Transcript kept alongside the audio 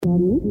Hi,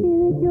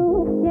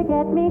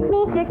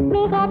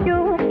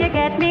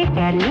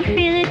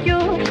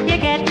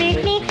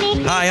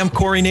 I'm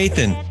Corey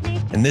Nathan,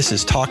 and this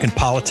is Talking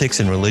Politics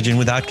and Religion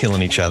Without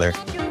Killing Each Other.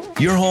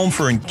 Your home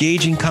for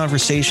engaging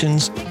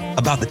conversations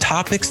about the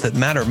topics that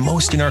matter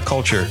most in our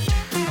culture.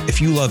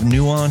 If you love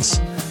nuance,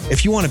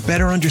 if you want to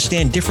better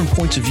understand different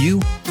points of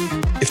view,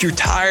 if you're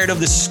tired of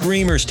the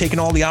screamers taking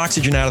all the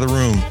oxygen out of the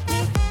room,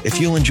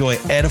 if you'll enjoy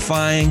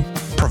edifying,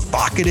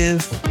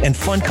 provocative, and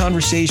fun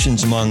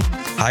conversations among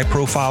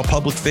high-profile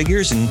public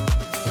figures and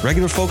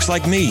regular folks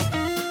like me,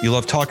 you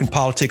love talking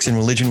politics and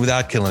religion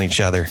without killing each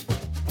other.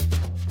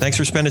 Thanks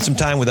for spending some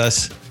time with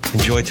us.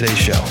 Enjoy today's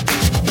show.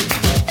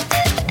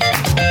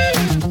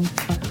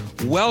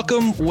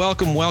 Welcome,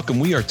 welcome, welcome.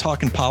 We are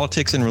talking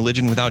politics and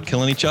religion without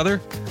killing each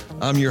other.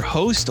 I'm your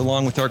host,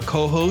 along with our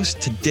co-host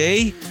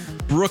today,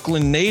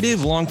 Brooklyn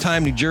native,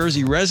 longtime New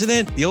Jersey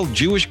resident, the old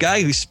Jewish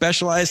guy who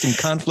specialized in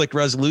conflict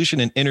resolution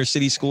in inner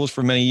city schools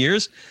for many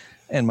years,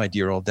 and my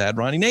dear old dad,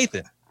 Ronnie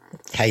Nathan.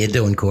 How you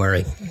doing,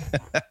 Corey?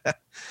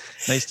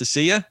 Nice to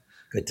see you.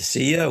 Good to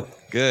see you.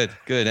 Good.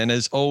 And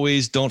as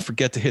always, don't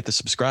forget to hit the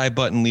subscribe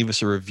button, leave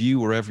us a review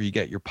wherever you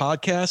get your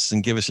podcasts,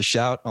 and give us a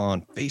shout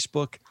on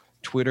Facebook,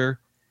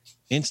 Twitter,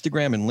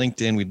 Instagram, and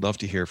LinkedIn. We'd love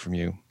to hear from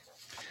you.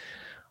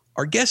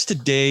 Our guest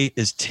today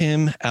is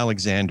Tim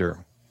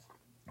Alexander.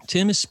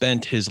 Tim has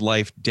spent his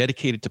life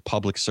dedicated to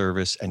public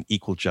service and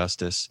equal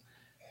justice,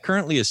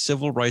 currently a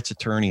civil rights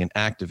attorney and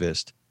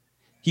activist.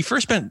 He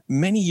first spent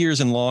many years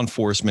in law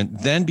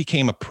enforcement, then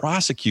became a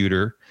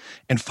prosecutor,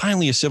 and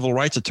finally a civil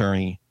rights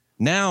attorney.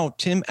 Now,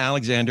 Tim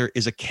Alexander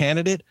is a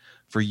candidate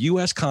for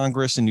U.S.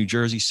 Congress in New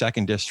Jersey's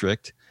 2nd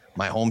District,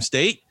 my home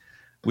state,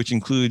 which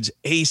includes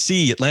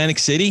AC, Atlantic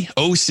City,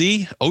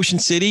 OC, Ocean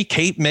City,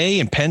 Cape May,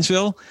 and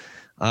Pennsville,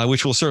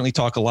 which we'll certainly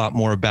talk a lot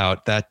more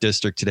about that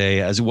district today,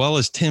 as well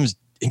as Tim's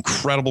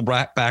incredible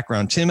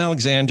background. Tim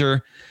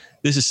Alexander,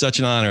 this is such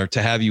an honor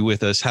to have you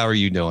with us. How are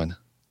you doing?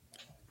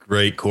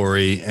 Great,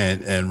 Corey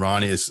and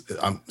Ronnie.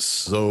 I'm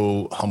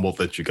so humbled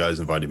that you guys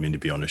invited me to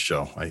be on the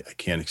show. I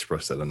can't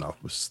express that enough.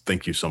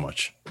 Thank you so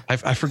much.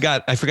 I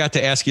forgot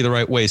to ask you the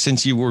right way.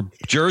 Since you were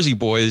Jersey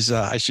boys,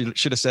 I should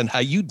have said, "How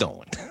you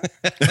doing?"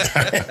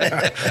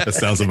 That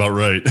sounds about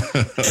right.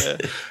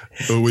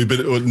 We've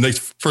been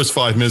first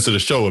 5 minutes of the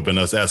show have been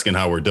us asking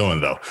how we're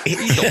doing, though.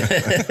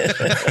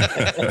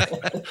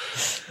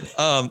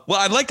 Well,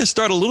 I'd like to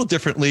start a little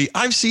differently.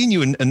 I've seen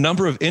you in a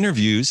number of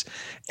interviews,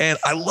 and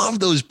I love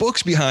those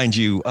books behind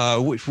you.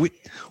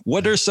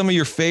 What are some of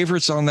your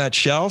favorites on that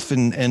shelf,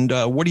 and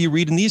what are you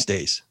reading these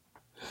days?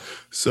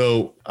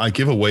 So I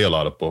give away a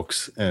lot of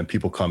books, and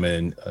people come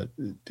in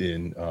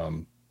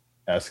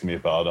asking me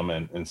about them,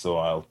 and so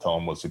I'll tell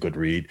them what's a good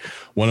read.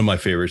 One of my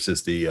favorites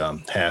is the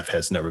Half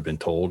Has Never Been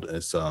Told.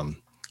 It's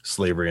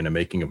Slavery and the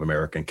Making of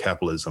American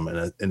Capitalism,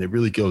 and it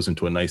really goes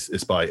into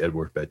it's by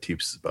Edward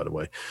Baptiste, by the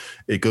way.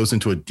 It goes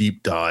into a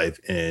deep dive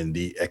in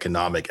the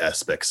economic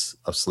aspects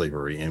of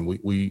slavery, and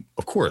we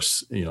of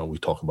course, we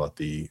talk about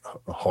the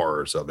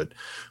horrors of it,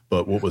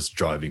 but what was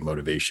driving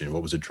motivation?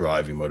 What was the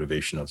driving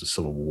motivation of the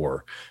Civil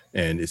War?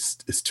 And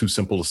it's too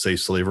simple to say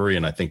slavery,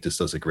 and I think this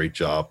does a great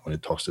job when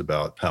it talks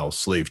about how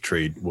slave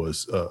trade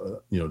was, the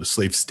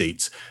slave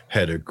states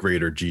had a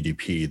greater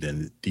GDP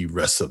than the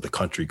rest of the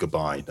country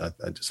combined.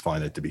 I just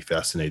find that to be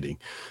fascinating.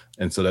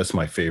 And so that's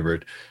my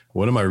favorite.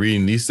 What am I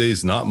reading these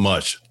days? Not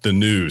much. The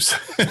news.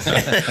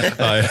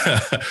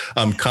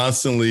 I'm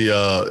constantly,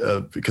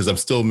 because I'm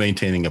still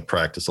maintaining a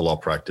law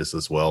practice,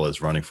 as well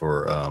as running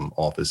for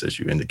office, as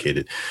you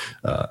indicated.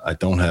 I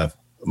don't have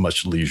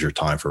much leisure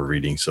time for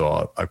reading,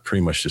 so I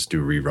pretty much just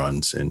do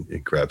reruns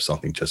and grab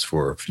something just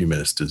for a few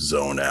minutes to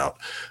zone out.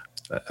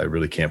 I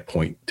really can't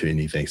point to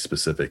anything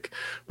specific,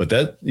 but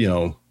that,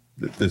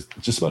 there's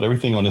just about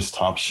everything on this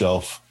top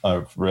shelf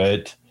I've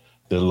read.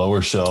 The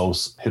lower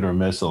shelves, hit or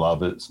miss, a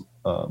lot of it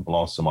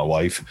belongs to my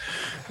wife.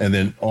 And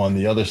then on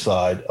the other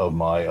side of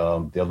my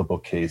the other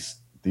bookcase,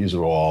 these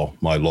are all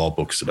my law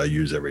books that I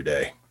use every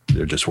day.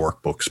 They're just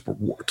workbooks,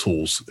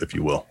 tools, if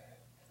you will.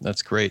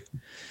 That's great.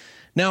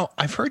 Now,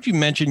 I've heard you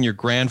mention your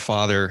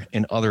grandfather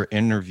in other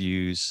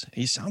interviews.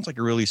 He sounds like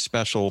a really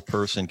special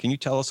person. Can you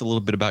tell us a little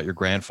bit about your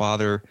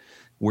grandfather,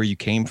 where you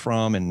came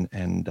from,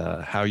 and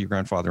how your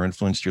grandfather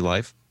influenced your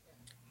life?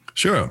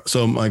 Sure.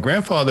 So my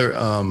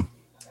grandfather,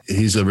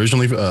 he's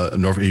originally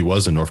he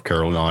was a North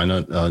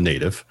Carolina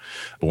native,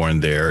 born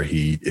there.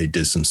 He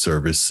did some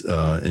service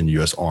in the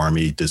U.S.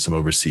 Army, did some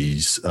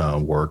overseas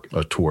work,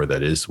 a tour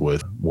that is,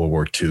 with World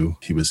War II.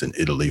 He was in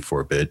Italy for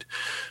a bit,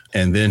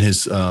 and then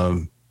his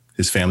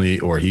family,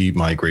 or he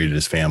migrated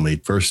his family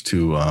first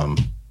to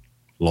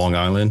Long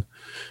Island,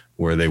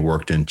 where they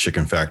worked in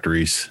chicken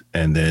factories,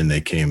 and then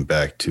they came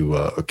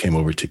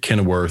over to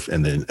Kenilworth,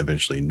 and then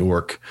eventually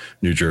Newark,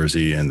 New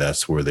Jersey, and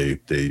that's where they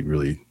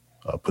really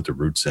put their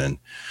roots in.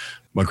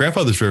 My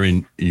grandfather's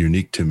very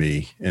unique to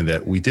me in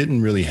that we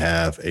didn't really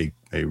have a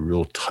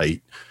real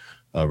tight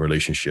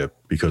relationship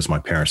because my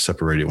parents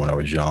separated when I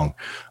was young.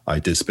 I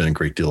did spend a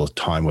great deal of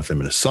time with him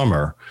in the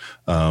summer,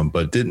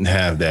 but didn't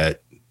have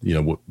that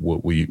you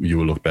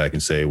would look back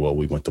and say, well,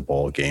 we went to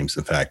ball games.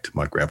 In fact,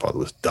 my grandfather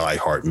was a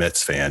diehard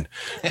Mets fan,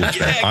 which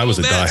meant I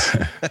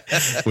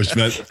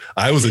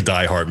was a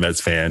diehard Mets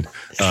fan.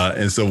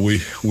 And so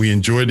we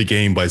enjoyed the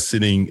game by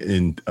sitting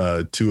in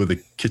two of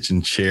the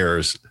kitchen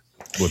chairs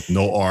with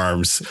no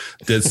arms,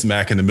 dead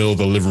smack in the middle of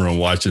the living room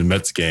watching the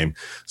Mets game.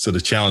 So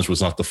the challenge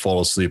was not to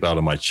fall asleep out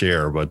of my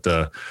chair, but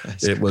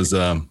it was,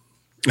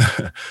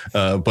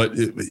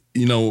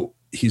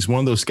 he's one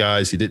of those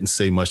guys, he didn't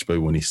say much,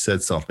 but when he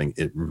said something,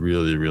 it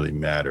really, really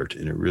mattered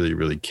and it really,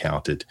 really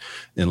counted.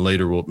 And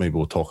later,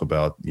 we'll talk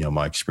about,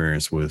 my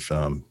experience with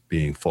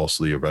being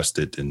falsely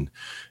arrested and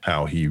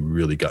how he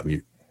really got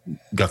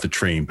the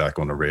train back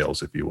on the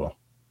rails, if you will.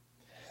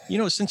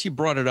 Since you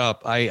brought it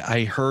up,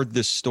 I heard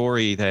this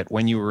story that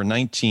when you were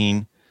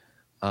 19,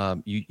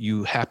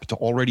 you happened to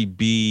already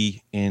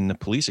be in the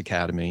police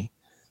academy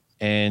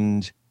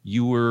and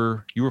you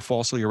were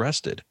falsely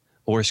arrested.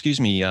 Or excuse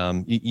me,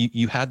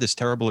 you had this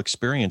terrible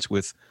experience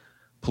with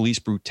police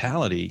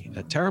brutality,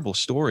 a terrible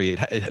story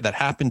that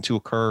happened to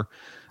occur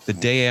the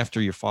day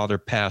after your father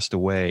passed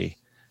away.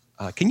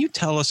 Can you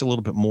tell us a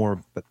little bit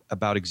more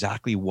about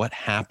exactly what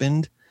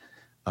happened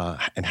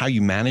and how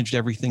you managed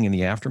everything in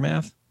the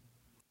aftermath?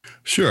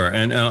 Sure.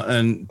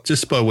 And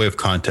just by way of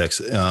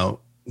context,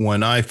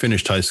 when I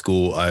finished high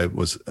school,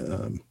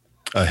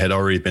 I had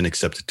already been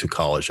accepted to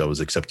college. I was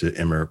accepted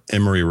to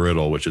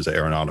Embry-Riddle, which is an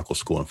aeronautical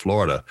school in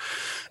Florida.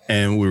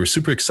 And we were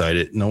super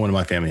excited. No one in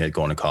my family had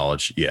gone to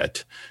college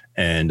yet.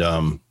 And,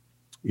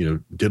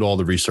 did all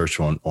the research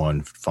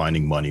on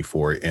finding money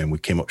for it. And we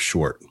came up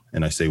short.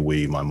 And I say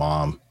we, my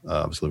mom,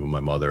 I was living with my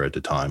mother at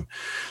the time.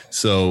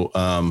 So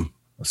I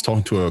was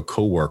talking to a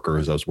coworker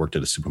as I was worked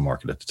at a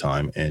supermarket at the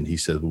time. And he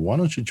said, well, why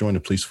don't you join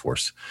the police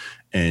force?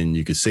 And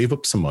you could save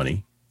up some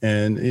money.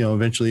 And,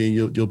 eventually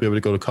you'll be able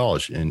to go to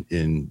college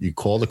and you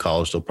call the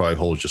college, they'll probably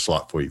hold your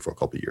slot for you for a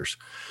couple of years.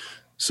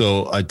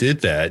 So I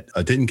did that.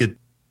 I didn't get,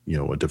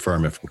 a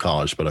deferment from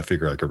college, but I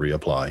figured I could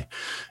reapply.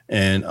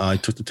 And I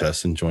took the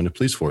test and joined the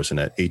police force. And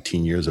at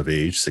 18 years of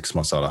age, 6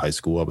 months out of high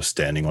school, I was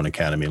standing on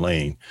Academy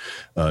Lane,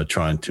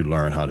 trying to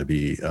learn how to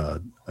be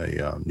a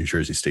New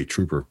Jersey State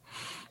Trooper.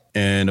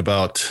 And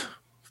about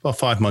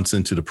 5 months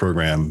into the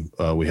program,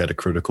 we had a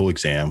critical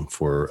exam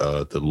for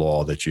the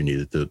law that you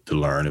needed to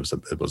learn.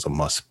 It was a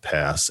must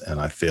pass, and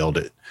I failed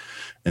it.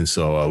 And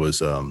so I was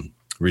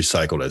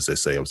recycled, as they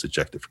say. I was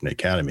ejected from the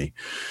academy.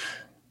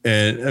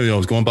 And I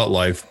was going about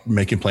life,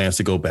 making plans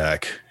to go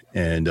back,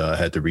 and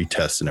had to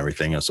retest and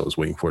everything. And so I was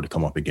waiting for it to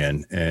come up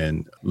again.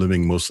 And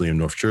living mostly in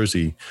North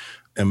Jersey,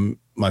 and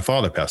my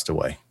father passed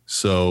away.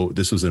 So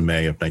this was in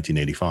May of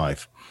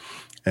 1985.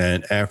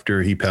 And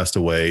after he passed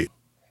away,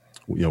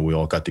 we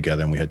all got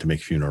together and we had to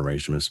make funeral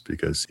arrangements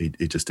because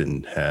he just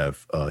didn't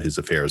have his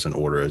affairs in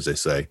order, as they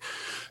say.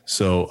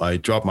 So I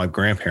dropped my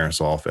grandparents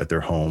off at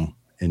their home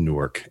in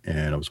Newark,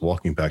 and I was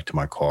walking back to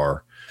my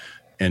car.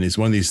 And it's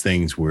one of these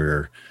things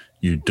where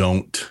you're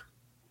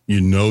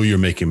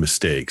making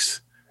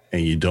mistakes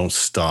and you don't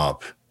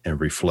stop and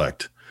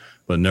reflect.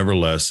 But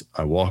nevertheless,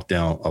 I walked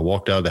out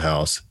of the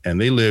house, and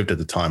they lived at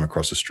the time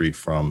across the street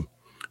from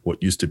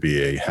what used to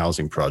be a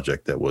housing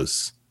project that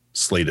was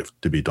slated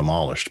to be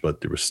demolished,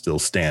 but they were still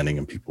standing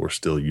and people were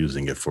still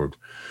using it for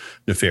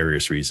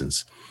nefarious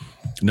reasons.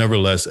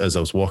 Nevertheless, as I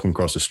was walking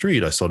across the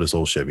street, I saw this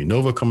old Chevy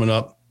Nova coming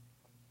up.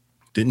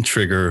 Didn't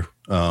trigger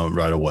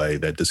right away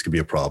that this could be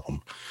a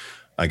problem.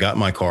 I got in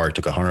my car, I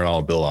took a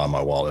 $100 bill out of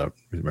my wallet.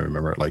 I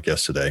remember it like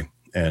yesterday.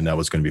 And that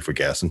was going to be for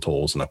gas and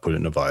tolls. And I put it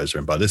in the visor.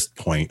 And by this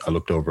point, I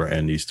looked over,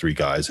 and these three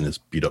guys in this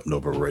beat up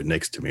Nova were right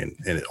next to me. And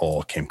it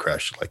all came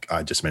crashing. Like,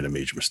 I just made a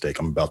major mistake.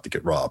 I'm about to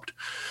get robbed.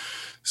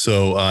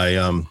 So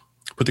I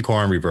put the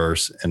car in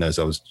reverse. And as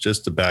I was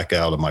just to back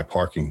out of my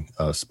parking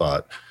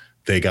spot,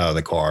 they got out of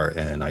the car,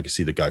 and I could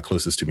see the guy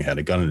closest to me had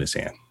a gun in his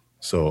hand.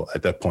 So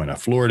at that point, I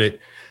floored it.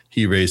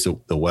 He raised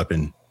the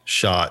weapon,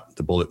 shot.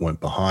 The bullet went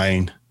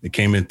behind. It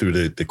came in through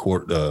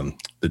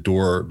the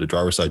door, the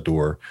driver's side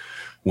door,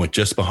 went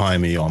just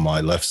behind me on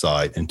my left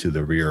side into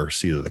the rear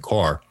seat of the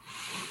car.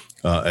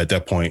 At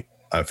that point,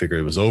 I figured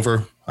it was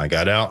over. I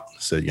got out,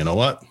 said, you know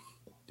what?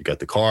 You got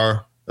the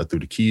car. I threw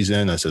the keys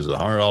in. I said, there's a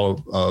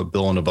 $100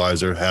 bill in the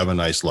visor. Have a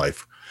nice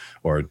life,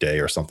 or a day,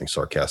 or something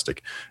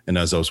sarcastic. And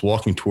as I was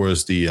walking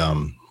towards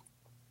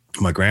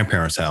my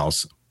grandparents'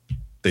 house,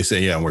 they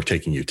say, yeah, we're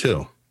taking you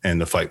too. And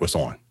the fight was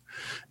on.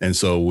 And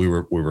so we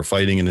were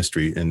fighting in the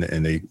street, and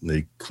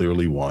they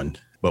clearly won.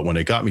 But when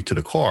they got me to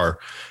the car,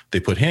 they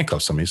put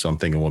handcuffs on me. So I'm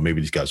thinking, well, maybe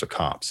these guys are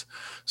cops.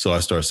 So I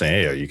started saying,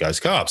 hey, are you guys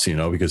cops?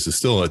 Because it's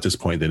still at this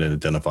point, they didn't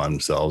identify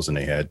themselves, and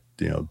they had,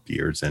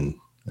 beards and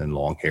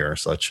long hair and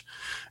such.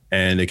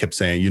 And they kept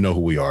saying, you know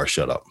who we are,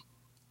 shut up.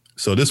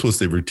 So this was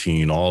the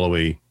routine all the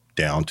way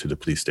down to the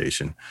police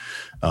station.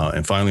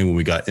 And finally, when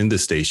we got in the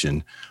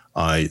station,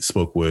 I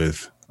spoke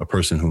with a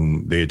person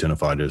whom they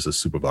identified as a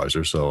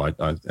supervisor. So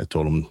I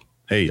told him,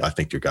 hey, I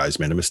think your guys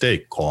made a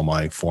mistake. Call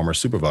my former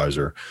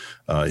supervisor.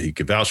 He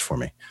could vouch for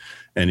me.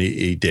 And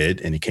he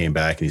did. And he came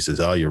back and he says,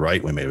 oh, you're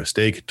right. We made a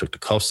mistake. He took the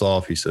cuffs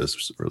off. He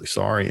says, really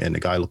sorry. And the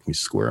guy looked me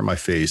square in my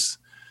face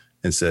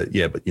and said,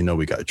 yeah, but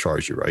we got to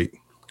charge you, right?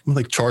 I'm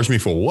like, charge me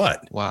for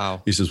what?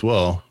 Wow. He says,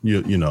 well,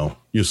 you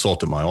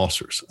assaulted my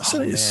officers. I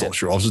said, I didn't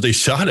assault your officers. They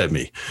shot at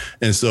me.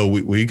 And so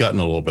we got in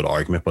a little bit of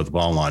argument, but the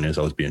bottom line is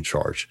I was being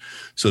charged.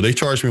 So they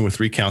charged me with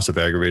 3 counts of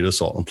aggravated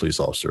assault on a police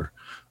officer.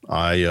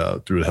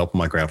 Through the help of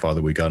my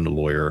grandfather, we got a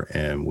lawyer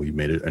and we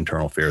made an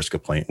internal affairs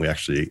complaint. We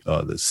actually,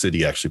 the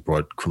city actually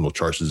brought criminal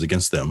charges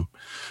against them.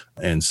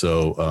 And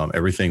so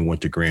everything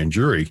went to grand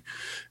jury.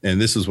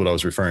 And this is what I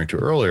was referring to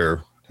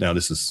earlier. Now,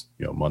 this is,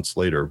 months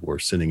later, we're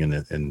sitting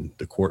in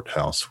the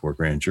courthouse for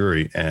grand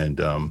jury,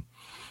 and I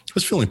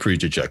was feeling pretty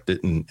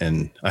dejected.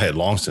 And I had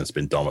long since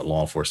been done with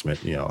law enforcement.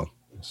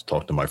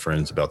 Talked to my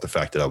friends about the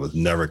fact that I was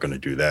never going to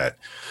do that.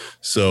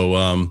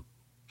 So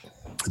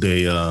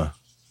they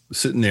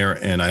sitting there,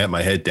 and I had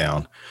my head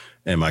down,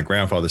 and my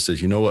grandfather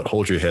says, you know what,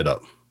 hold your head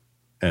up.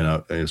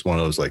 And it's one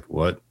of those like,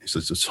 what? He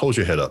says, just hold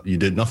your head up. You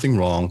did nothing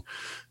wrong.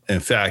 In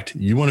fact,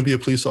 you want to be a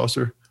police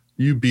officer?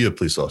 You be a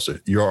police officer.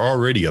 You're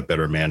already a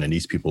better man than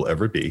these people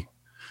ever be.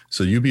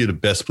 So you be the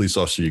best police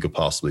officer you could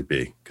possibly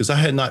be. Because I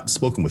had not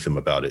spoken with him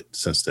about it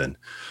since then.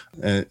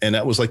 And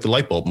that was like the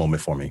light bulb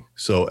moment for me.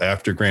 So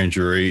after grand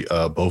jury,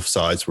 both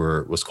sides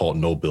was called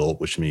no bill,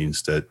 which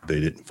means that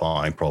they didn't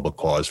find probable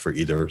cause for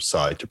either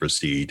side to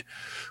proceed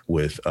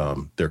with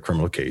their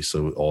criminal case.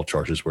 So all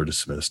charges were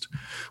dismissed.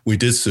 We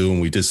did sue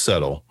and we did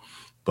settle.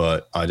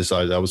 But I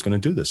decided I was going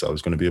to do this. I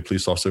was going to be a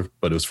police officer,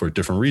 but it was for a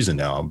different reason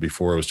now.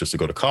 Before it was just to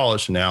go to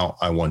college. Now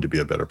I wanted to be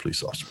a better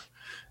police officer.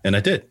 And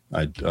I did.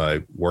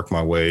 I worked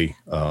my way.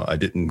 I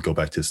didn't go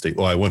back to the state.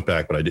 Well, I went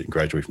back, but I didn't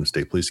graduate from the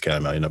State Police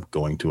Academy. I ended up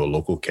going to a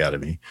local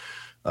academy.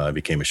 I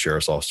became a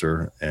sheriff's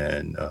officer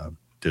and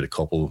did a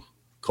couple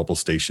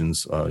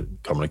stations,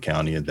 Cumberland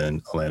County and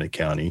then Atlantic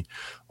County,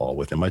 all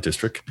within my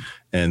district.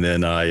 And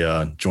then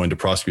I joined the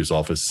prosecutor's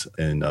office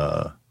and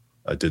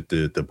I did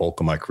the bulk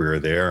of my career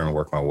there and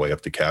worked my way up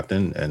to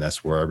captain, and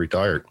that's where I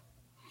retired.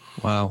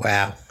 Wow.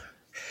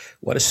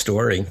 What a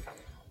story.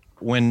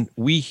 When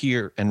we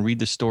hear and read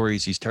the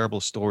stories, these terrible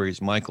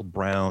stories, Michael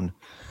Brown,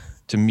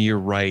 Tamir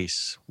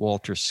Rice,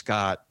 Walter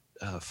Scott,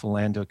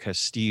 Philando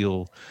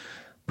Castile,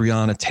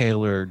 Breonna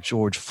Taylor,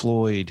 George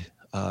Floyd,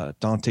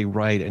 Dante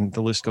Wright, and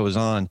the list goes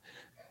on.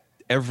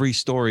 Every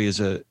story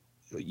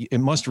it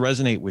must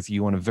resonate with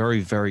you on a very,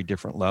 very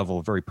different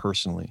level, very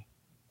personally.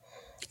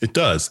 It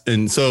does.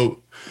 And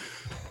so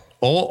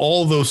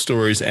all those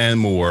stories and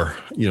more,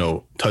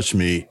 touch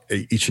me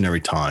each and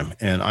every time.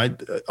 And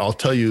I'll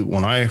tell you,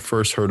 when I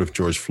first heard of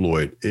George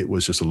Floyd, it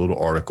was just a little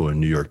article in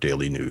New York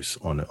Daily News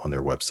on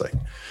their website.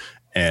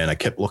 And I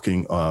kept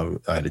looking, I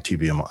have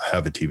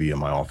a TV in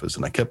my office,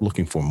 and I kept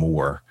looking for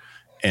more,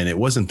 and it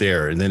wasn't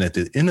there. And then at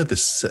the end of the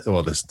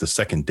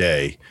second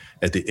day,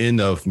 at the end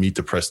of Meet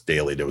the Press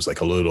Daily, there was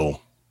like a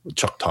little,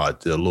 Chuck Todd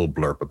did a little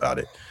blurb about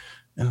it.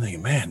 And I'm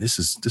thinking, man, this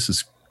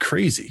is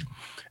crazy.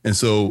 And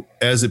so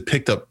as it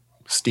picked up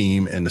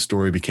steam and the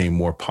story became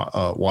more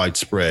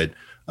widespread,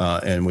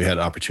 and we had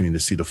an opportunity to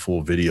see the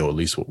full video, at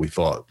least what we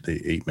thought,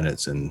 the 8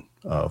 minutes and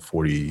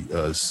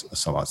 40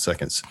 some odd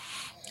seconds,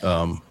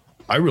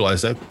 I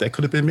realized that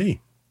could have been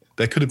me.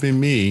 That could have been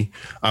me.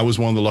 I was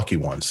one of the lucky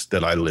ones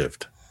that I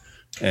lived.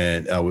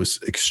 And I was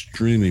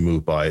extremely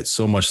moved by it,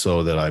 so much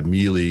so that I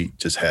immediately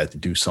just had to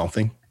do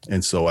something.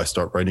 And so I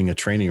start writing a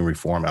training and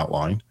reform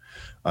outline.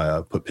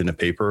 I put pen to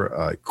paper.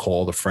 I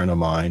called a friend of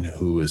mine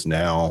who is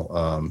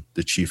now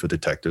the chief of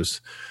detectives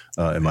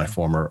in my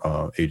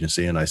former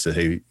agency. And I said,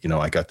 hey,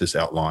 I got this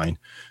outline.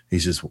 He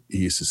says,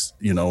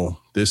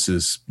 this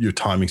is, your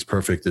timing's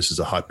perfect. This is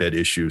a hotbed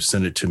issue.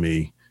 Send it to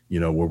me.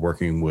 We're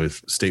working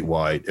with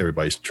statewide.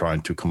 Everybody's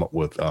trying to come up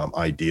with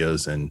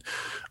ideas and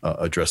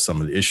address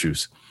some of the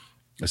issues.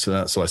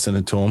 So I sent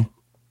it to him.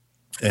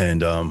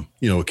 And,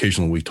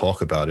 occasionally we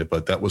talk about it,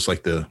 but that was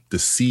like the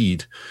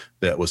seed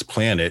that was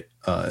planted.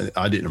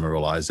 I didn't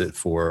realize it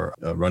for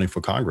running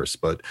for Congress,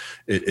 but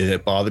it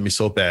had bothered me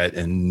so bad,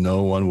 and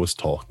no one was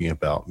talking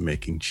about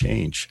making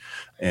change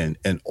and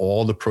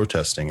all the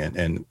protesting.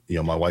 And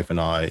my wife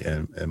and I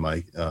and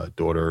my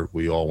daughter,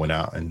 we all went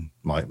out, and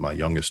my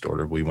youngest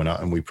daughter, we went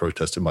out and we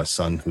protested. My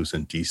son, who's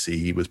in DC,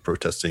 he was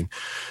protesting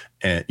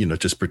and,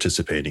 just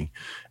participating.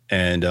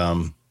 And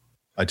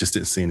I just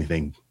didn't see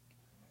anything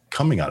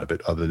coming out of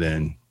it other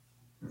than,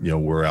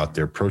 we're out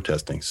there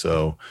protesting.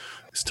 So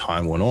as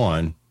time went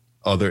on,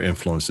 other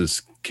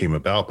influences came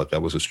about, but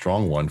that was a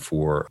strong one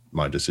for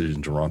my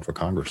decision to run for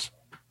Congress.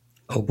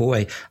 Oh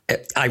boy.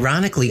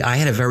 Ironically, I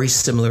had a very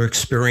similar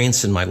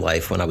experience in my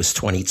life when I was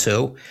 22.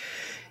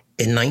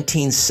 In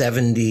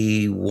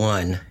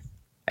 1971,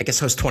 I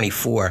guess I was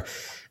 24,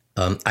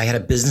 I had a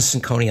business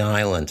in Coney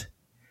Island.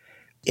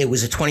 It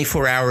was a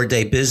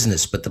 24-hour-a-day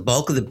business, but the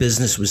bulk of the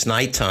business was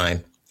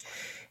nighttime.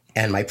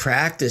 And my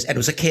practice, and it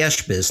was a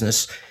cash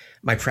business,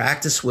 my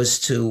practice was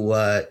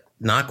to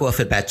knock off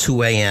at about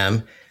 2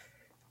 a.m.,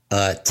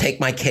 take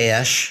my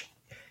cash,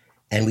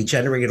 and we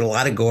generated a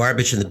lot of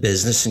garbage in the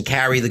business and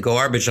carry the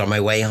garbage on my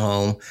way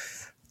home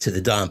to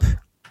the dump.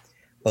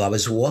 Well, I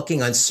was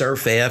walking on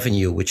Surf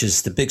Avenue, which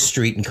is the big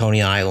street in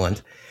Coney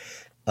Island,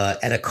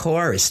 and a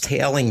car is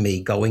tailing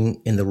me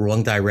going in the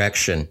wrong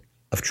direction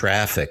of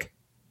traffic.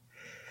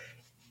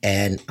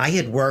 And I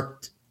had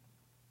worked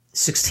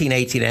 16,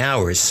 18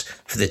 hours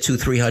for the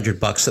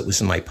 $200-300 that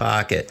was in my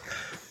pocket.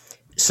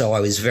 So I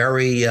was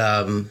very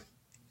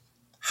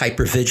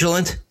hyper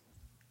vigilant.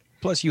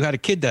 Plus, you had a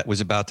kid that was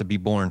about to be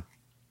born.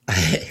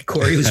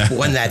 Corey was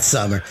born that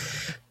summer.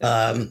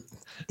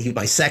 He was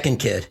my second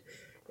kid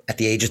at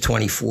the age of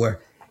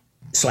 24.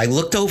 So I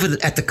looked over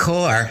at the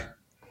car,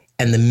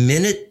 and the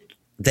minute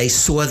they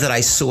saw that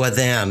I saw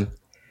them,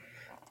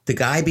 the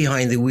guy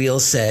behind the wheel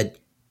said,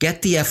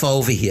 "Get the F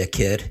over here,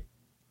 kid."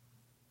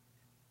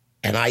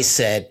 And I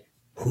said,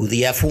 "Who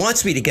the F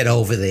wants me to get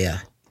over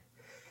there?"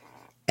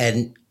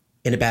 And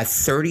in about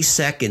 30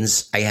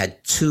 seconds, I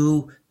had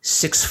 2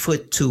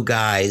 6'2"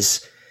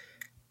 guys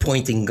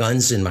pointing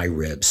guns in my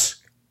ribs.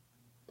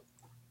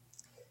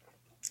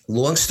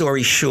 Long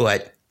story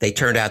short, they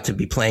turned out to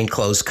be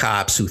plainclothes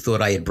cops who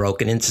thought I had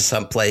broken into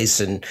some place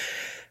and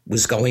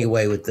was going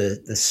away with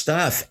the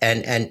stuff.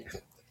 And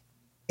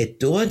it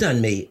dawned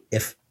on me,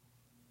 if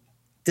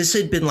this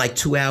had been like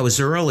 2 hours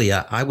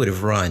earlier, I would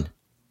have run.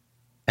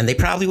 And they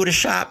probably would have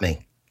shot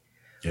me.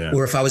 Yeah.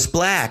 Or if I was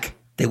black,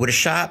 they would have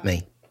shot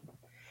me.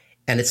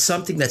 And it's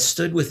something that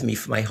stood with me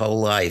for my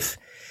whole life.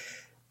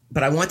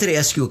 But I wanted to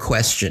ask you a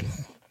question.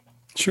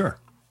 Sure.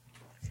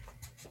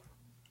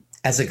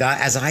 As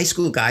a high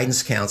school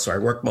guidance counselor, I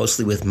worked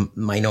mostly with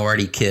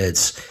minority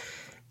kids,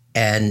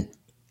 and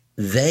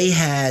they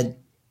had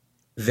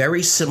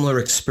very similar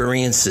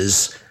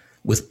experiences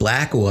with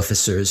black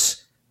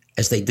officers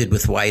as they did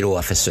with white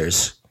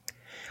officers.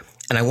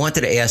 And I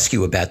wanted to ask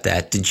you about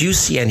that. Did you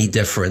see any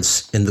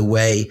difference in the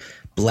way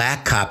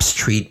black cops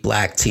treat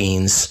black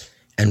teens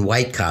and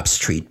white cops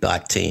treat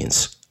black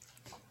teens?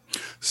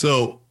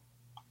 So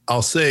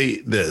I'll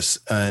say this,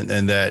 and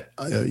that,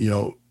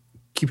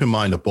 keep in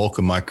mind the bulk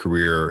of my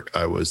career,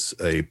 I was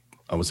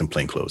in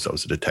plainclothes. I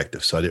was a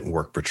detective, so I didn't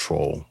work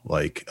patrol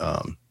like,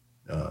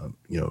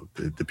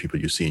 the people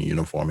you see in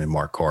uniform in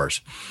marked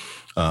cars.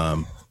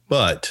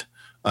 But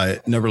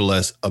I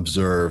nevertheless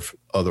observe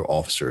other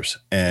officers,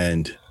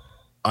 and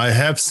I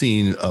have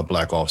seen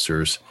black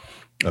officers.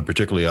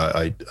 Particularly,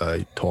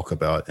 I talk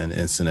about an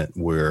incident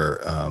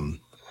where,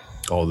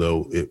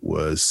 although it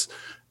was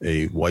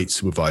a white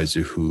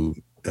supervisor who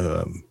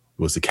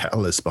was the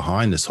catalyst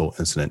behind this whole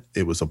incident,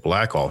 it was a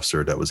black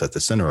officer that was at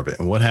the center of it.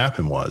 And what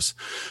happened was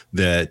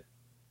that,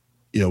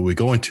 we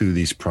go into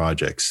these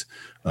projects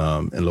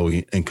in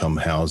low-income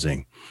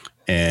housing,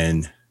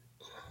 and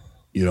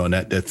and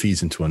that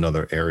feeds into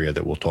another area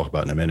that we'll talk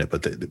about in a minute.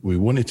 But we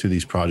went into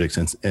these projects,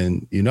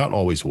 and you're not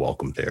always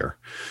welcome there,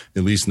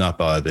 at least not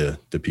by the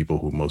people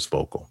who are most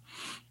vocal.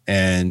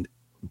 And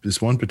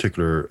this one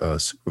particular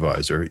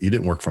supervisor, he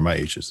didn't work for my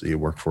agency. He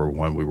worked for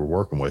one we were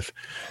working with,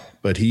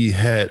 but he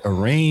had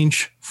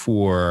arranged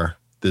for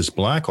this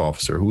black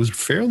officer who was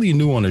fairly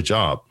new on the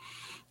job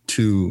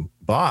to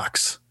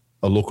box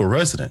a local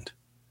resident.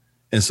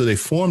 And so they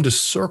formed a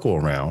circle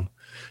around,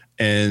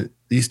 and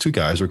these two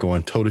guys were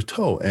going toe to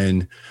toe.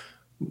 And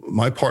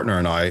my partner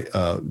and I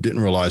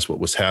didn't realize what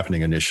was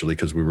happening initially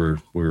because we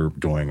were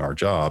doing our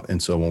job.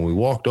 And so when we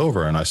walked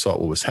over and I saw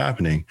what was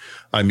happening,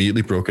 I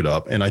immediately broke it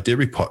up, and I did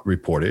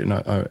report it. And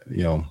I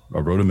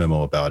wrote a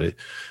memo about it.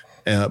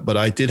 But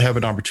I did have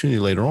an opportunity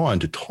later on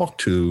to talk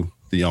to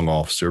the young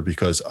officer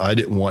because I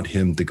didn't want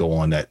him to go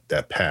on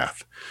that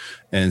path.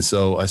 And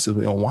so I said,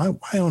 why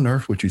on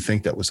earth would you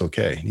think that was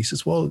okay? And he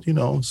says, well,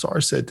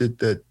 SAR said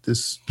that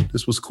this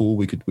was cool.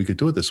 We could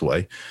do it this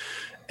way.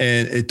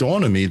 And it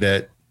dawned on me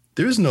that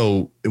there's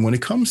no, when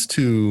it comes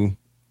to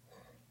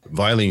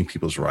violating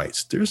people's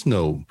rights, there's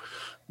no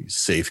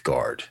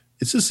safeguard.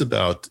 It's just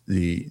about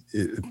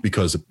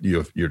because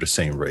you're the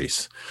same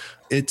race.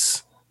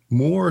 It's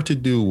more to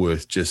do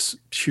with just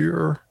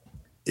pure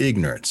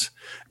ignorance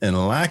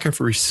and lack of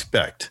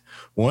respect.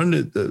 One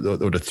of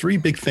the 3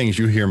 big things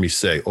you hear me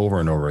say over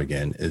and over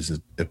again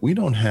is if we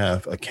don't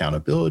have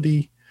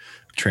accountability,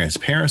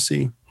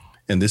 transparency,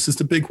 and this is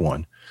the big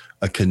one,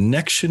 a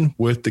connection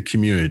with the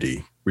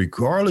community,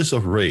 regardless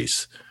of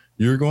race,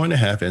 you're going to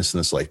have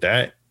incidents like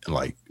that, and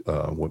like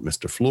with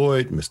Mr.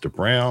 Floyd, Mr.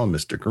 Brown,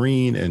 Mr.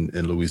 Green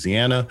in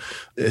Louisiana.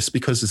 It's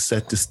because it's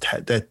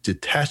that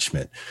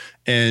detachment.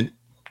 And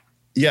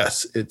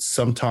yes, it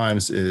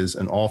sometimes is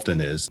and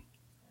often is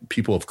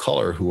people of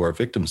color who are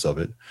victims of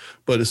it,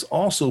 but it's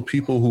also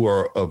people who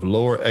are of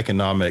lower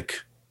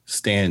economic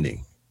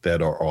standing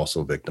that are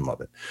also victim of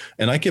it.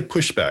 And I get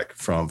pushback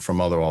from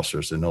other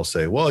officers, and they'll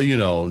say, well,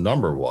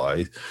 number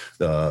wise,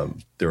 there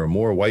are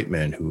more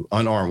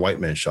unarmed white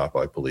men shot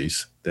by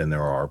police than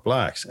there are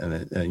blacks.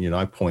 And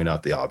I point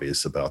out the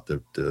obvious about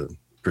the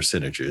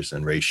percentages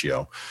and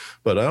ratio,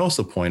 but I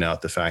also point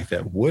out the fact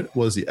that what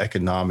was the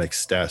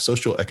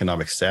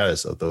socioeconomic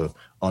status of the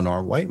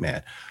unarmed white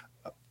man?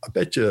 I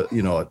bet you,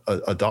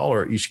 a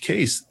dollar each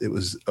case, it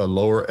was a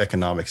lower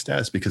economic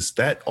status, because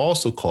that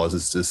also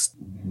causes this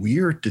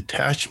weird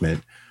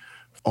detachment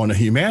on a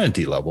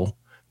humanity level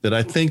that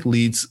I think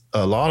leads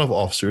a lot of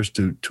officers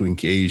to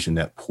engage in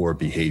that poor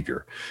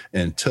behavior.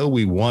 And until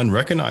we,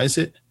 recognize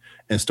it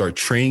and start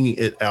training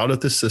it out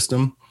of the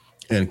system.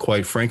 And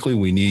quite frankly,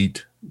 we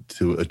need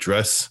to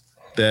address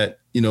that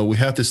we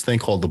have this thing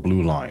called the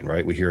blue line,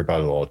 right? We hear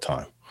about it all the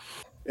time.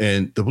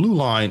 And the blue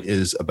line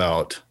is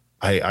about,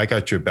 hey, I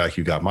got your back,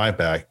 you got my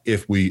back,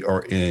 if we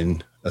are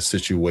in a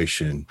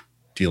situation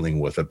dealing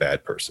with a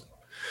bad person.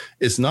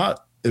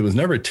 It was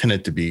never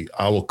intended to be,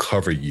 I will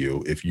cover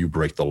you if you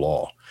break the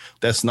law.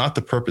 That's not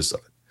the purpose of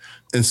it.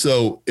 And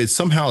so it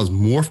somehow has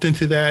morphed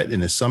into that,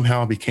 and it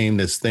somehow became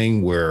this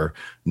thing where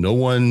no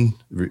one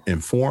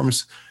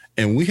informs.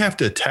 And we have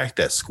to attack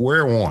that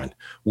square on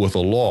with a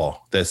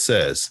law that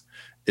says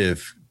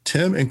if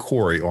Tim and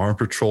Corey are on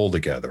patrol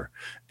together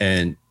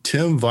and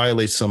Tim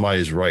violates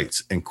somebody's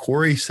rights and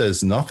Corey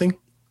says nothing,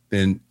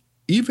 then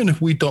even if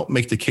we don't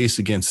make the case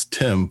against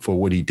Tim for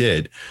what he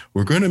did,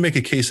 we're going to make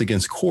a case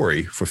against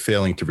Corey for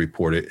failing to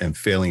report it and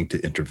failing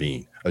to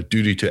intervene, a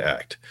duty to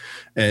act.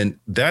 And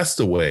that's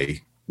the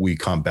way we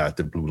combat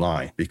the blue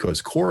line,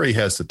 because Corey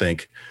has to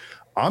think,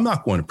 I'm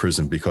not going to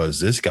prison because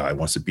this guy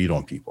wants to beat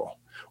on people,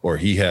 or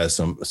he has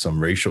some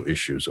racial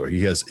issues, or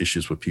he has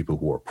issues with people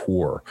who are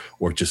poor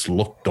or just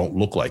don't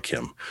look like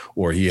him,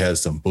 or he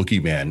has some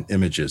boogeyman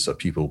images of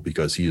people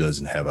because he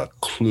doesn't have a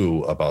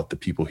clue about the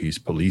people he's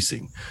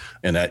policing.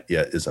 And that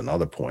yet is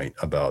another point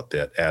about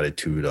that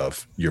attitude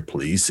of you're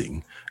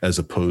policing as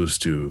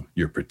opposed to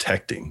you're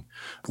protecting.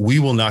 We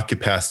will not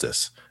get past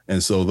this.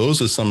 And so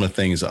those are some of the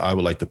things that I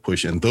would like to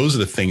push. And those are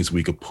the things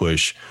we could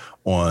push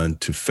on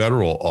to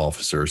federal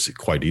officers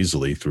quite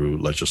easily through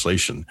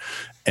legislation.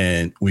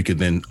 And we could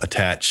then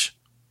attach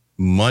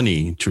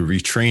money to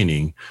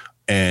retraining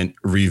and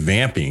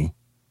revamping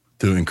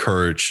to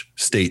encourage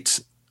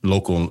states,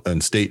 local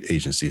and state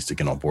agencies to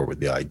get on board with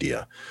the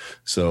idea.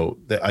 So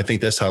I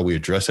think that's how we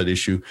address that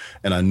issue.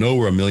 And I know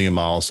we're a million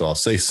miles, so I'll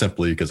say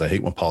simply, because I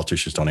hate when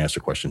politicians don't answer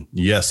the question.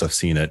 Yes, I've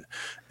seen it.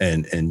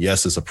 And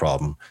yes, it's a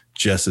problem,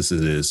 just as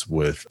it is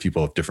with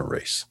people of different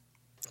race.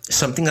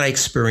 Something that I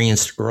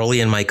experienced early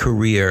in my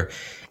career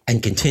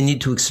and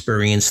continued to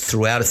experience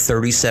throughout a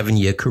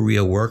 37-year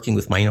career working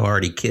with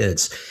minority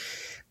kids.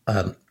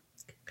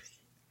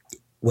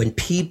 When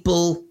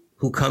people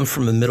who come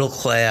from a middle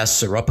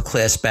class or upper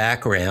class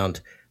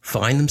background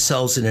find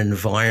themselves in an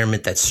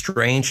environment that's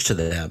strange to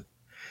them,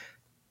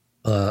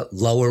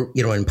 lower,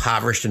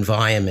 impoverished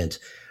environment,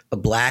 a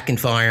black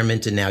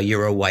environment, and now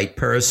you're a white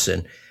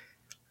person,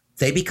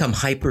 they become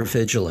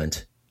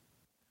hypervigilant.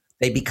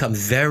 They become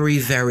very,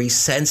 very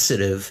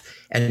sensitive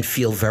and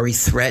feel very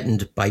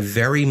threatened by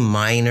very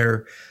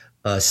minor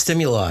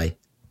stimuli.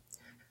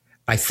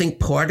 I think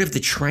part of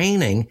the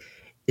training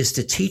is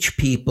to teach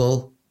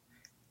people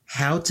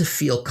how to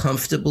feel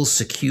comfortable,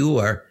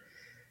 secure,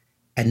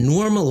 and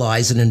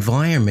normalize an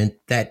environment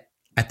that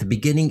at the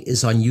beginning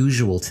is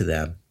unusual to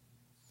them.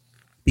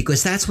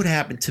 Because that's what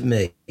happened to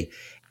me.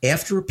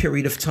 After a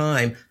period of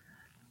time,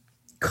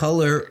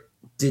 color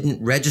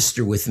didn't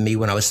register with me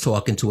when I was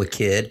talking to a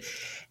kid.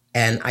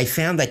 And I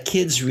found that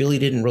kids really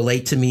didn't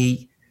relate to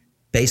me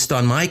based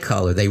on my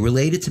color. They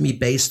related to me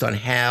based on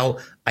how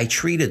I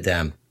treated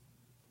them.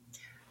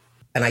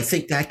 And I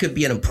think that could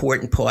be an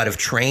important part of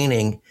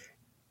training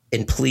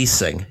in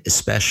policing,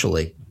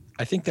 especially.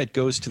 I think that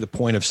goes to the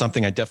point of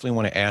something I definitely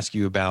want to ask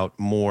you about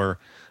more.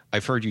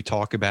 I've heard you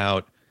talk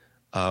about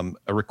a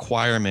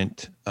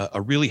requirement,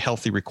 a really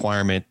healthy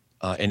requirement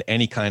in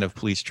any kind of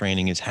police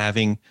training is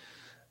having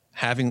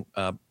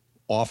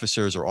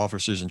officers or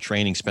officers in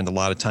training spend a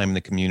lot of time in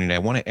the community. I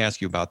want to ask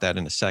you about that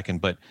in a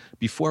second, but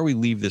before we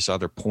leave this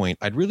other point,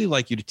 I'd really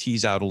like you to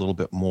tease out a little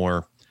bit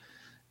more.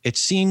 It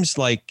seems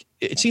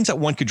that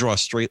one could draw a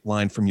straight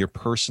line from your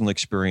personal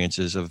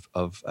experiences of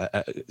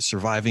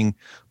surviving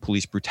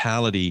police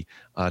brutality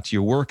to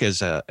your work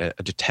as a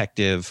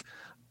detective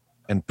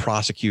and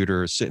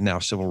prosecutor, now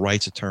civil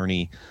rights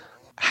attorney.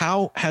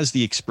 How has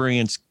the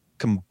experience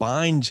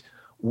combined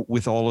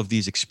with all of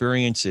these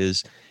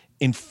experiences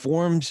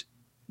informed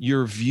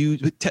your view?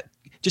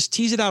 Just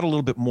tease it out a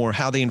little bit more,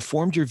 how they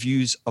informed your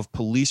views of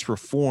police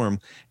reform,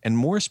 and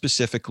more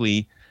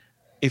specifically,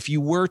 if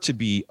you were to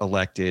be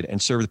elected and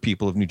serve the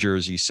people of New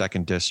Jersey's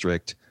 2nd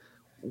District,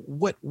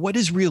 what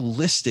is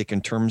realistic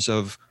in terms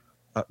of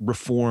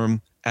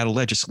reform at a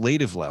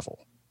legislative level?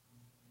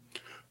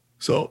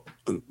 So,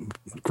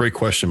 great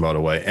question, by the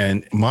way.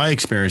 And my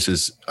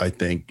experiences, I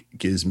think,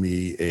 gives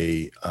me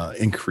a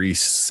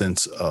increased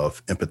sense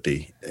of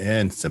empathy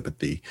and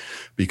sympathy,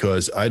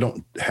 because I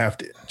don't have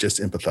to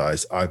just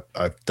empathize.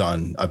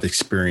 I've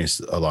experienced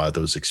a lot of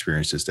those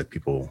experiences that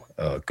people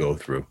go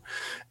through.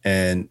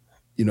 And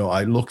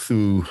I look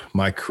through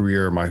my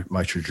career,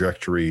 my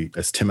trajectory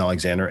as Tim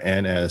Alexander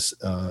and as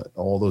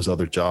all those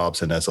other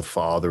jobs, and as a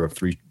father of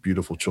 3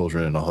 beautiful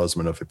children and a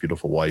husband of a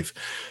beautiful wife.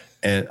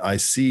 And I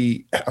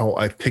see how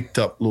I picked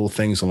up little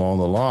things along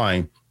the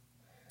line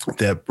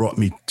that brought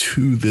me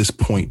to this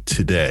point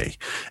today.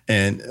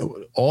 And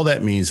all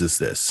that means is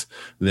this,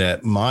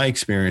 that my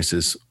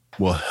experiences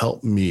will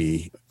help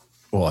me,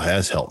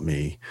 has helped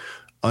me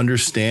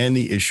understand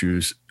the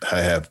issues. I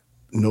have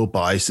no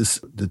biases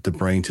to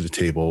bring to the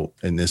table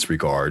in this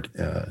regard.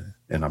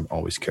 And I'm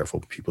always careful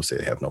when people say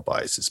they have no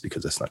biases,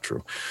 because that's not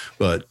true.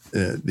 But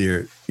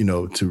to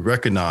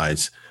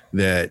recognize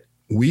that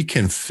we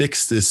can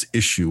fix this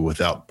issue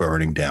without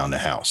burning down the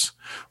house.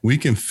 We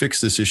can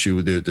fix this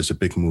issue. There's a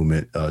big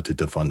movement to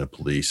defund the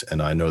police.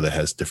 And I know that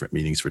has different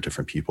meanings for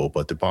different people,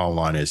 but the bottom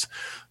line is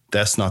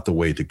that's not the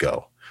way to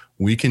go.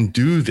 We can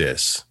do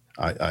this.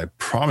 I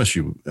promise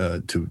you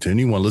to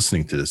anyone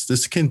listening to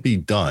this can be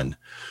done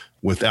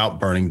without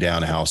burning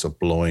down a house or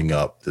blowing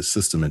up the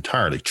system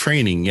entirely.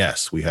 Training,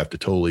 yes, we have to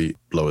totally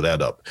blow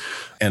that up.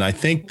 And I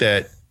think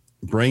that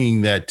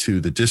bringing that to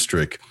the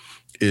district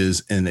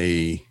is in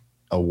a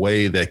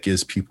way that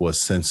gives people a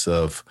sense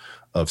of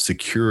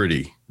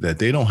security, that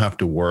they don't have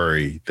to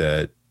worry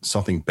that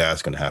something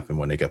bad's going to happen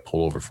when they get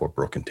pulled over for a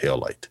broken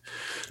taillight.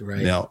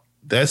 Right. Now,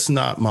 that's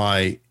not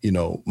my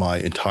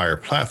entire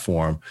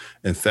platform.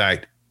 In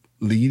fact,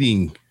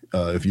 leading,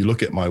 if you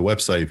look at my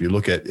website, if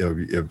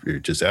you're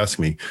just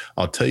asking me,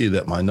 I'll tell you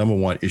that my number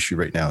one issue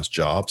right now is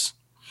jobs,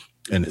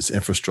 and it's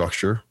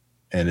infrastructure,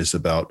 and it's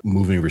about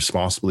moving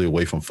responsibly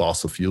away from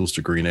fossil fuels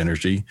to green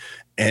energy,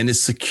 and it's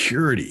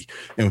security.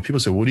 And when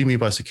people say, what do you mean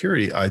by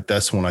security?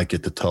 That's when I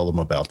get to tell them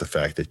about the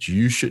fact that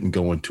you shouldn't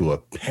go into a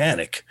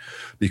panic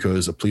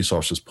because a police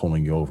officer is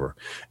pulling you over.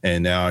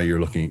 And now you're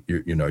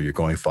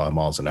going 5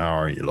 miles an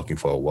hour and you're looking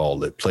for a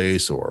well-lit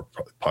place or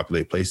a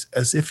populated place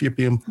as if you're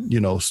being,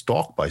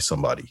 stalked by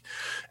somebody.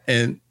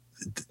 And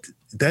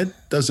to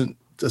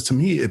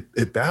me,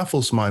 it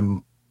baffles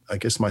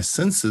my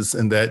senses,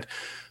 and that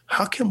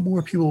how can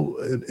more people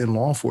in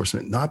law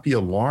enforcement not be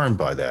alarmed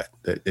by that?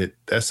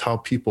 That's how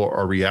people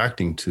are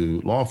reacting to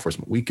law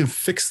enforcement. We can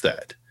fix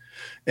that.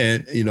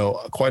 And,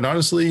 quite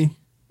honestly,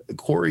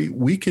 Corey,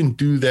 we can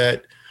do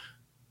that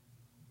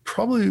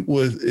probably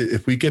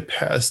if we get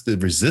past the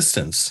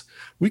resistance,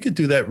 we could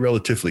do that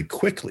relatively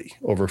quickly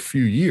over a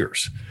few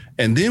years.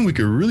 And then we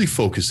could really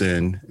focus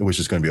in, which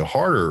is going to be a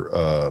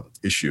harder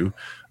issue,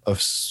 of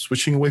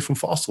switching away from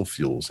fossil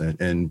fuels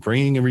and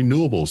bringing in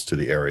renewables to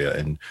the area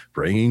and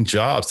bringing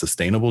jobs,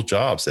 sustainable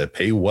jobs that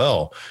pay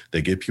well,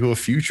 that give people a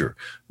future.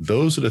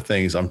 Those are the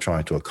things I'm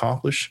trying to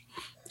accomplish.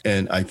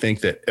 And I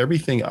think that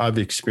everything I've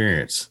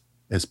experienced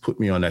has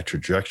put me on that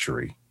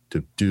trajectory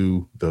to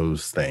do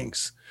those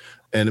things.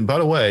 And by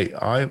the way,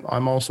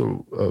 I'm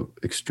also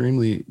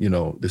extremely,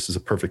 this is a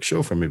perfect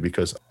show for me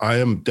because I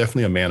am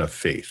definitely a man of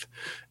faith,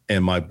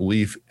 and my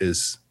belief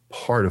is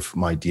part of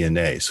my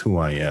DNA, is who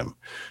I am.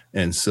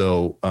 And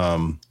so,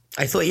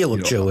 I thought you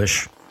looked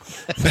Jewish.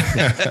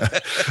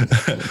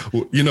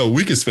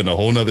 We could spend a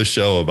whole nother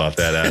show about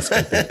that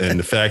aspect. And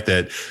the fact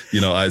that,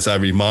 as I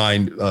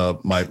remind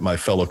my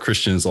fellow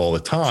Christians all the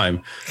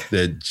time,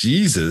 that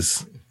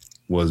Jesus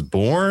was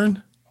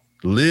born,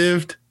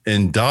 lived,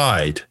 and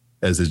died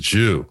as a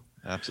Jew.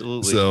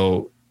 Absolutely.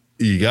 So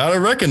you got to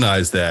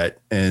recognize that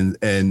and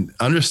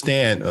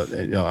understand,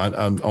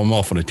 I'm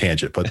off on a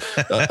tangent, but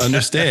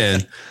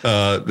understand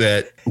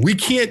that we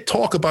can't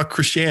talk about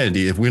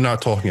Christianity if we're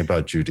not talking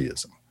about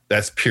Judaism.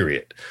 That's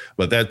period.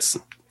 But that's,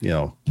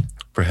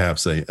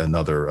 perhaps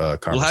another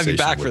conversation. We'll have you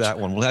back for that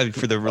one. We'll have you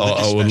for the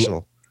religious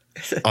special.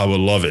 I would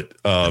love it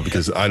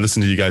because I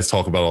listen to you guys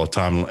talk about it all the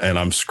time, and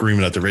I'm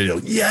screaming at the radio,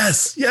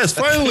 yes,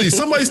 finally,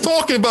 somebody's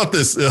talking about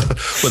this.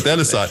 But that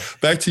aside,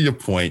 back to your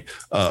point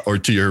or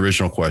to your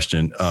original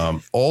question,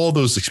 all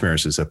those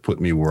experiences have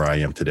put me where I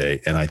am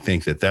today. And I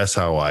think that that's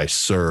how I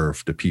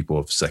serve the people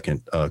of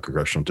 2nd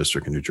Congressional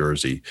District in New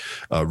Jersey,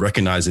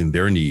 recognizing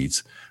their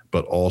needs,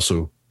 but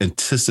also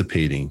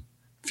anticipating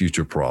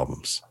future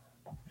problems.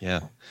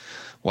 Yeah.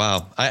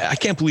 Wow. I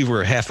can't believe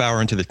we're a half hour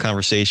into the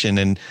conversation,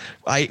 and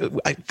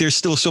there's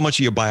still so much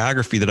of your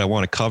biography that I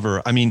want to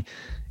cover. I mean,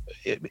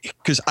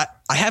 because I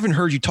haven't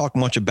heard you talk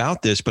much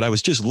about this, but I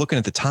was just looking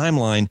at the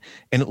timeline,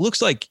 and it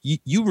looks like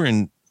you were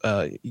in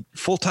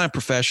full-time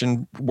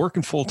profession,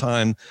 working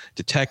full-time,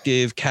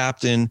 detective,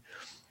 captain,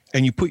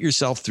 and you put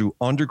yourself through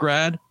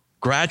undergrad,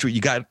 graduate, you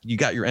got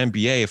your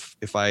MBA,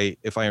 if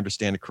I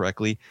understand it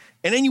correctly.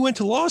 And then you went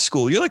to law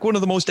school. You're like one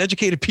of the most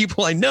educated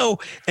people I know.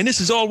 And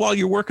this is all while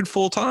you're working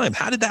full time.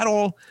 Why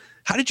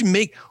did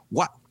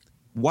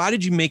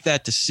you make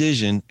that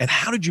decision, and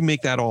how did you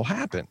make that all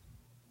happen?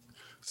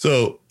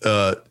 So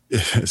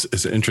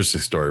it's an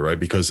interesting story, right?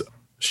 Because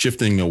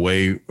shifting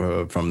away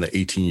from the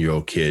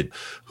 18-year-old kid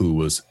who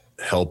was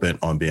hell-bent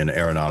on being an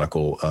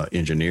aeronautical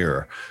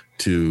engineer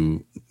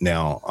to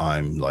now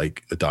I'm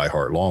like a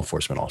diehard law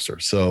enforcement officer.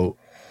 So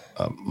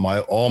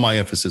all my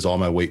emphasis, all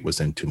my weight was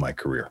into my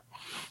career.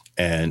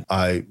 And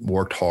I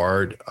worked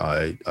hard.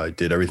 I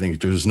did everything.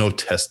 There was no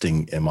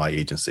testing in my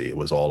agency. It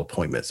was all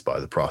appointments by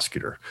the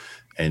prosecutor.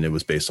 And it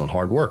was based on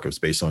hard work. It was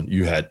based on,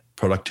 you had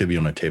productivity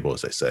on the table,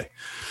 as they say.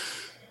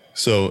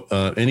 So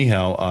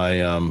anyhow,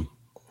 I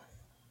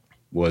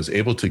was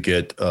able to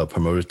get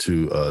promoted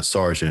to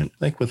sergeant, I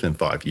think within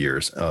 5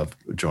 years of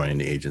joining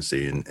the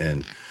agency,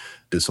 and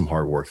did some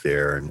hard work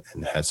there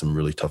and had some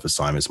really tough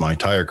assignments. My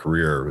entire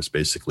career was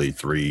basically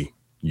 3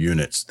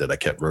 units that I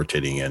kept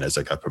rotating in as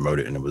I got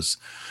promoted. And it was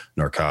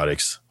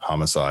narcotics,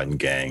 homicide, and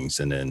gangs,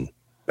 and then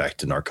back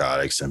to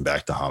narcotics and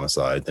back to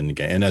homicide, then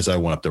again, and as I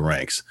went up the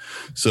ranks.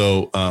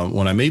 So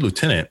when I made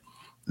lieutenant,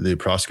 the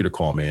prosecutor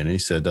called me and he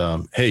said,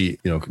 hey,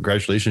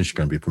 congratulations, you're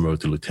going to be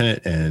promoted to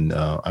lieutenant, and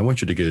I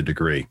want you to get a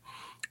degree.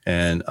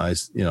 And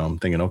I'm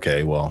thinking,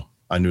 okay, well,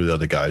 I knew the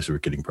other guys who were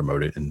getting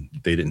promoted and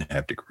they didn't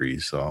have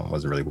degrees, so I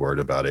wasn't really worried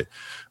about it.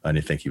 I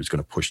didn't think he was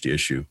going to push the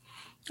issue.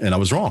 And I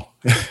was wrong.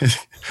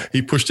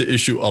 He pushed the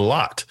issue a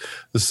lot.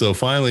 So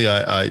finally,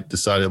 I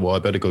decided, well, I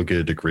better go get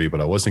a degree,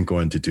 but I wasn't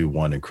going to do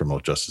one in criminal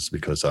justice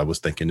because I was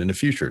thinking in the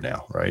future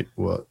now, right?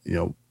 Well,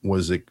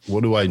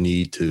 what do I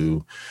need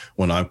to,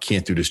 when I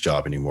can't do this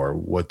job anymore,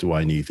 what do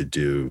I need to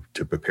do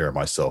to prepare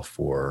myself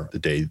for the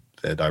day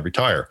that I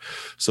retire?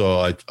 So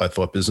I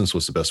thought business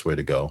was the best way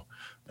to go,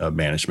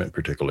 management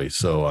particularly.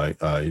 So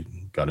I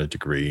got a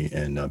degree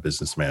in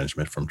business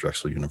management from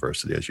Drexel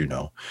University, as you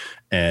know.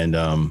 And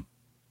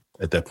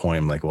at that point,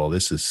 I'm like, well,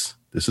 this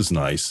is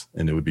nice.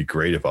 And it would be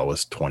great if I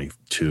was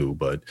 22,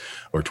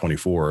 or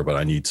 24, but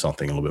I need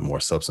something a little bit more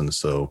substance.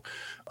 So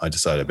I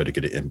decided I better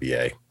get an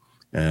MBA.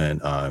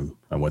 And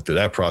I went through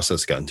that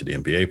process, got into the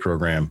MBA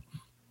program,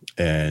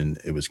 and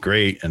it was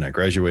great. And I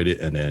graduated,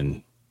 and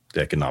then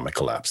the economic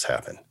collapse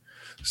happened.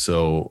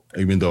 So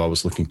even though I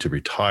was looking to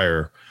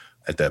retire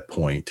at that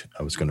point,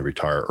 I was going to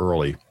retire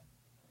early.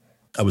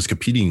 I was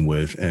competing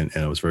with, and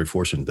I was very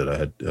fortunate that I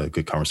had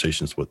good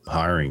conversations with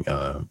hiring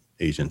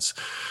agents,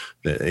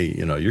 that, hey,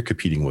 you're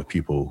competing with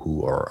people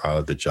who are out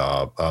of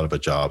a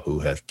job who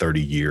had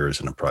 30 years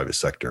in the private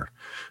sector.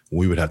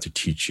 We would have to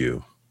teach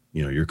you,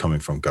 you're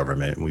coming from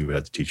government, and we would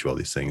have to teach you all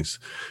these things.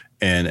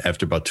 And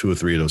after about 2 or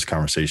 3 of those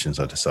conversations,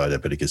 I decided I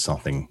better get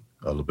something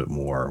a little bit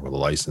more with a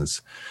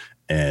license,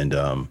 and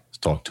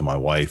talked to my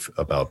wife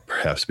about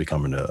perhaps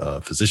becoming a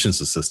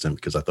physician's assistant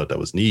because I thought that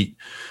was neat.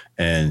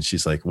 And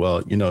she's like,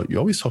 well, you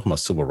always talk about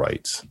civil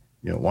rights.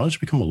 Why don't you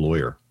become a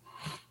lawyer?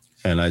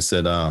 And I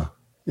said,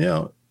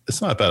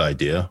 it's not a bad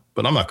idea,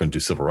 but I'm not going to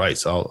do civil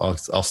rights.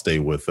 I'll stay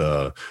with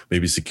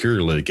maybe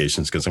security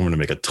litigations because I'm going to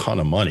make a ton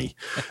of money.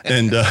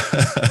 And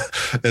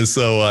and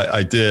so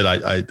I did.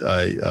 I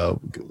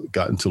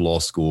got into law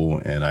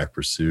school, and I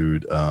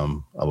pursued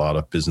a lot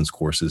of business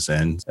courses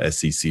and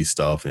SEC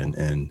stuff,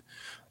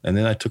 and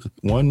then I took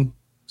one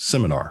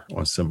seminar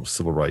on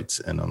civil rights,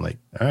 and I'm like,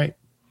 all right,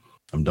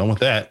 I'm done with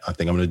that. I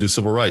think I'm going to do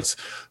civil rights.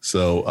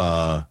 So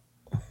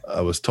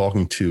I was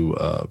talking to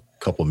a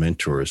couple of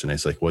mentors, and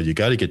it's like, well, you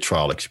got to get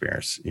trial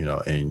experience,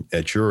 and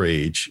at your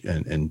age,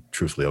 and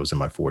truthfully, I was in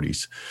my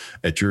 40s,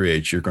 at your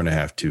age, you're going to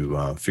have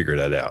to figure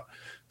that out.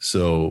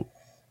 So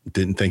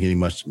didn't think any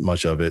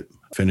much of it,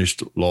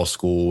 finished law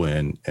school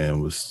and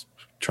was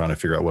trying to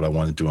figure out what I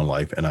wanted to do in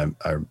life. And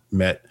I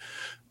met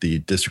the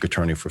district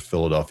attorney for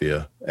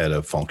Philadelphia at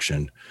a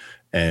function,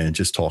 and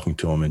just talking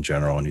to him in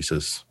general. And he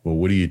says, well,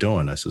 what are you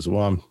doing? I says,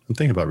 well, I'm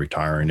thinking about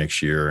retiring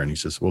next year. And he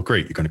says, well,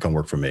 great. You're going to come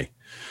work for me.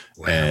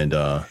 Wow.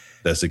 And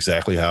that's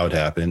exactly how it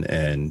happened.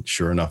 And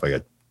sure enough, I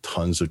got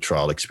tons of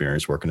trial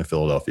experience working in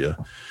Philadelphia.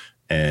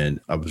 And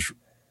I was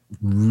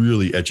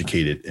really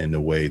educated in the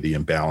way the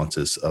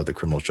imbalances of the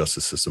criminal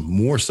justice system,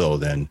 more so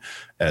than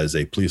as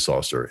a police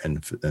officer in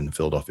the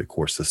Philadelphia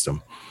court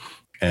system.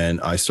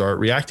 And I started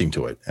reacting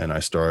to it. And I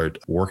started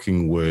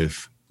working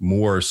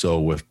more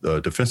so with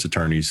defense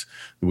attorneys.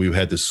 We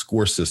had this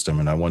score system,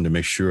 and I wanted to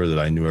make sure that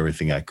I knew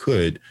everything I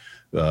could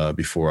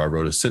before I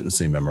wrote a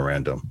sentencing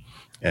memorandum,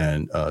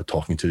 and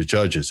talking to the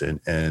judges.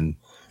 And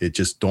it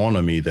just dawned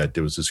on me that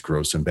there was this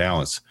gross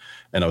imbalance.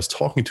 And I was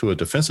talking to a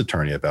defense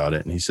attorney about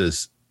it, and he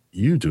says,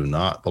 you do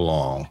not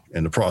belong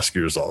in the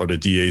prosecutor's or the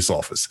DA's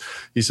office.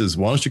 He says,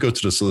 why don't you go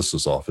to the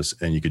solicitor's office,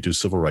 and you could do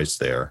civil rights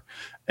there.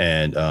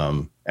 And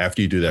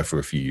after you do that for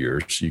a few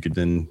years, you could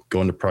then go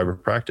into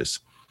private practice.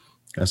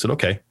 And I said,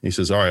 okay. He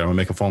says, all right, I'm gonna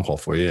make a phone call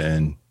for you.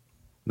 And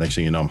next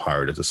thing you know, I'm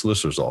hired at the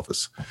solicitor's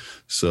office.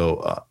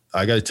 So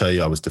I got to tell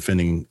you, I was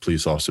defending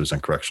police officers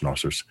and correction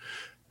officers.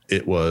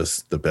 It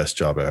was the best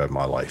job I had in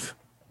my life.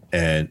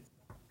 And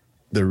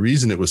the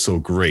reason it was so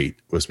great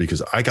was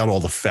because I got all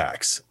the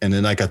facts, and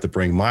then I got to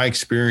bring my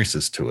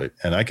experiences to it.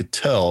 And I could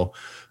tell,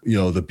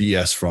 the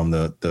BS from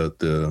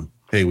the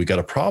hey, we got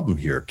a problem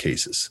here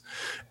cases.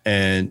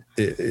 And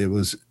it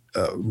was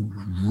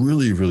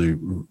really, really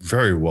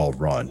very well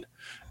run.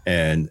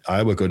 And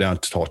I would go down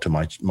to talk to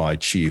my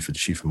chief, the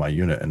chief of my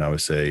unit, and I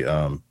would say,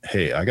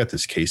 hey, I got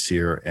this case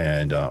here,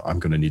 and I'm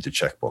going to need the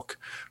checkbook,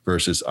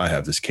 versus I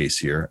have this case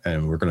here,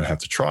 and we're going to have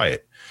to try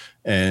it.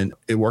 And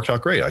it worked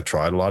out great. I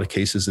tried a lot of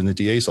cases in the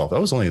DA's office. I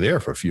was only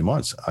there for a few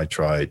months. I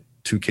tried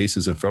 2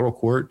 cases in federal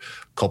court,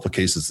 a couple of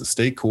cases in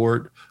state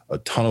court, a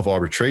ton of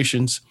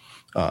arbitrations.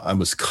 I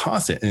was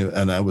constant,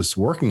 and I was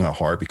working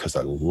hard because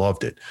I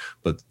loved it.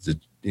 But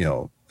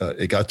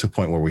it got to a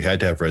point where we had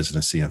to have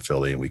residency in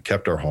Philly, and we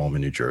kept our home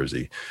in New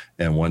Jersey.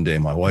 And one day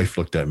my wife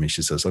looked at me,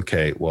 she says,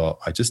 okay, well,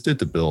 I just did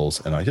the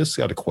bills, and I just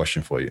got a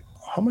question for you.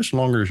 How much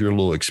longer is your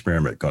little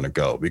experiment going to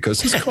go?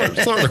 Because it's starting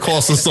to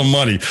cost us some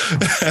money.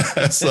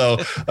 So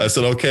I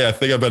said, okay, I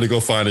think I better go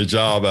find a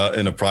job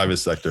in the private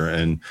sector.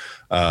 And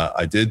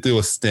I did do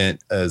a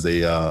stint as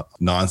a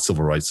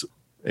non-civil rights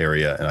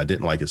area, and I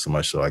didn't like it so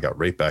much. So I got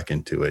right back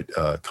into it,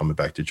 coming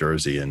back to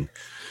Jersey, and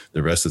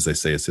the rest, as they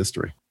say, is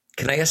history.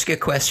 Can I ask you a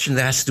question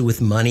that has to do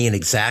with money and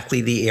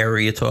exactly the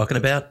area you're talking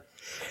about?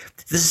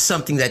 this is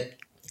something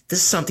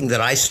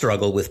that I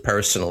struggle with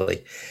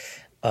personally.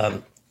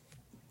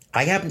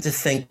 I happen to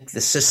think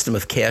the system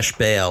of cash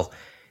bail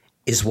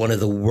is one of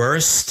the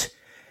worst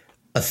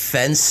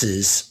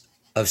offenses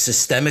of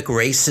systemic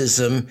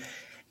racism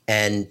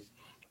and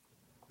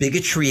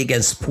bigotry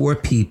against poor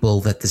people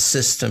that the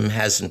system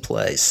has in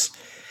place.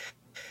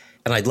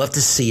 And I'd love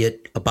to see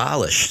it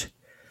abolished,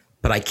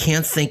 but I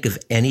can't think of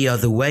any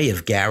other way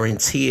of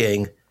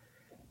guaranteeing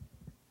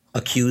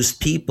accused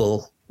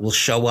people will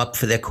show up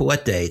for their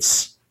court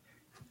dates.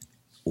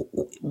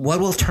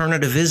 What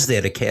alternative is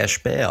there to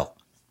cash bail?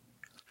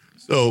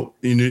 So,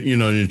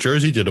 New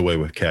Jersey did away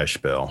with cash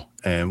bail,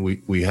 and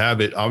we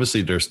have it.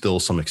 Obviously, there's still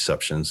some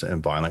exceptions,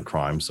 and violent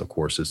crimes, of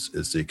course,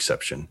 is the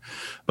exception,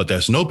 but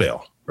there's no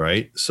bail,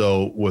 right?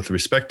 So with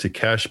respect to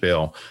cash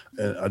bail,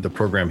 the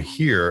program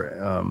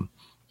here,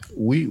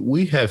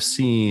 we have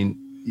seen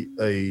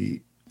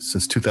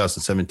since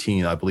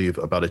 2017, I believe,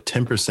 about a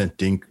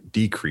 10%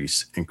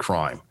 decrease in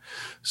crime.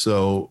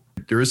 So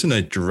there isn't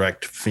a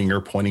direct finger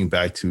pointing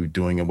back to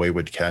doing away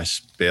with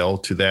cash bail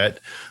to that,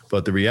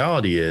 but the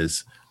reality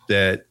is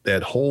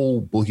that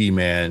whole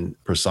boogeyman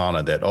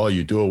persona that, oh,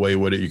 you do away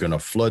with it, you're going to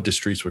flood the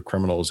streets with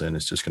criminals and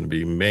it's just going to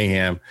be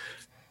mayhem,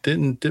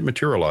 didn't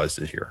materialize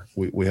it here.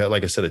 We had,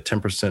 like I said, a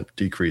 10%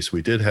 decrease.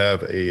 We did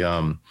have a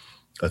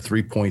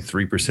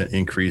 3.3%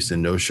 increase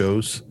in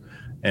no-shows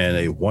and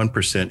a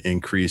 1%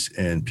 increase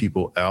in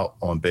people out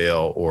on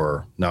bail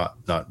or not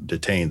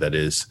detained. That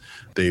is,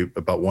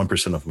 about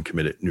 1% of them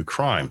committed new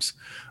crimes.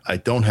 I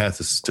don't have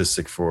the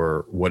statistic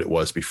for what it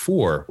was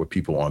before with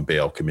people on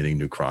bail committing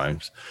new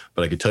crimes,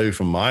 but I can tell you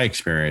from my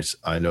experience,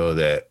 I know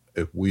that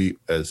if we,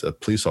 as a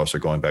police officer,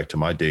 going back to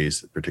my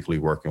days, particularly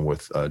working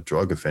with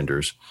drug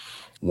offenders,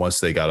 once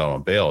they got out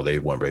on bail, they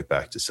went right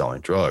back to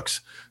selling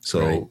drugs. So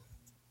right.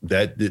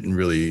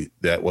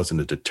 That wasn't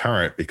a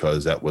deterrent,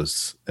 because that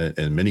was,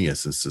 in many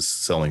instances,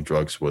 selling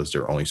drugs was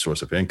their only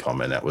source of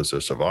income, and that was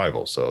their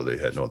survival. So they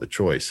had no other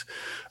choice.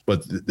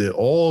 But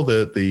all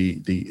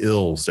the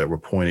ills that were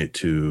pointed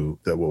to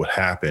that what would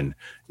happen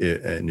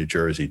in New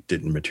Jersey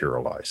didn't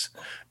materialize.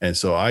 And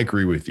so I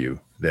agree with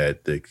you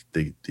that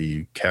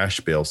the cash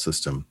bail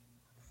system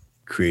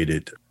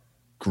created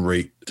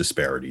great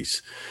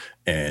disparities,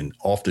 and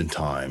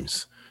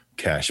oftentimes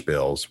cash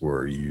bails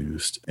were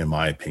used, in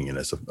my opinion,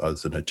 as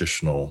an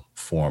additional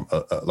form,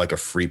 like a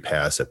free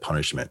pass at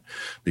punishment,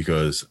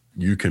 because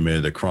you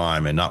committed a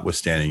crime, and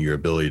notwithstanding your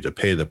ability to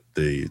pay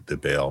the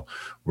bail,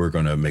 we're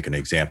going to make an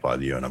example out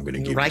of you, and I'm going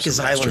to give Rikers you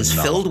some Island is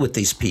filled with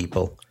these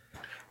people.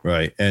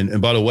 Right.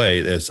 And by the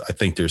way, I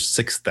think there's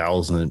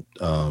 6,000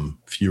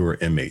 fewer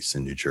inmates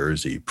in New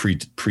Jersey,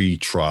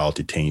 pre-trial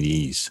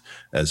detainees,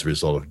 as a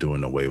result of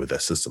doing away with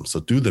that system. So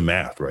do the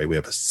math, right? We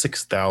have a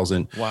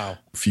 6,000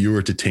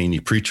 fewer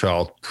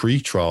pre-trial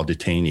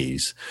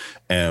detainees,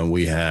 and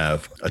we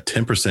have a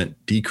 10%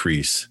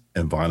 decrease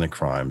in violent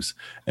crimes,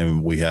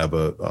 and we have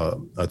a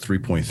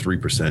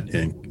 3.3%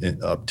 in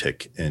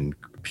uptick in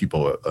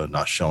people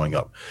not showing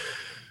up.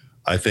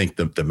 I think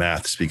the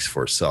math speaks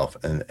for itself,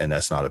 and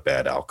that's not a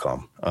bad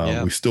outcome.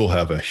 We still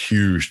have a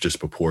huge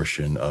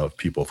disproportion of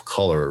people of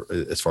color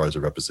as far as the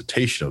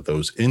representation of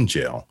those in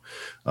jail.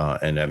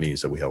 And that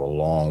means that we have a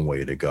long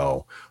way to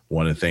go.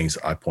 One of the things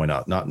I point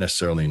out, not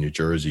necessarily in New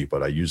Jersey,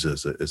 but I use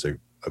it as a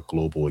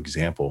global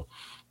example,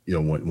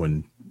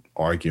 when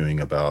arguing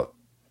about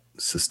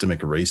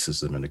systemic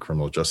racism in the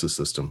criminal justice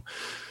system,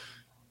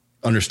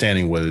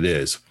 understanding what it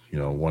is.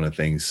 One of the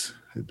things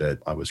that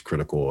I was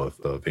critical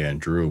of Van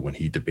Drew when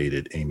he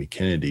debated Amy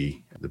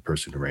Kennedy, the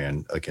person who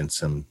ran against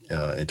him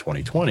in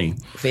 2020.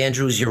 Van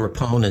Drew's your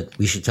opponent.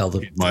 We should tell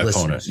the listeners.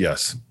 Opponent,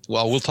 yes.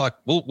 Well, we'll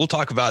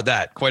talk about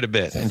that quite a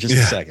bit in just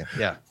a second.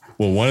 Yeah.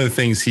 Well, one of the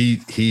things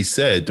he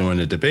said during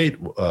the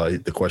debate,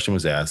 the question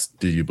was asked,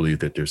 do you believe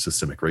that there's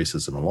systemic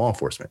racism in law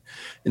enforcement?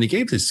 And he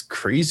gave this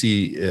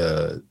crazy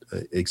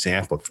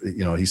example.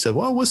 He said,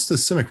 well, what's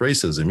systemic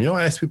racism?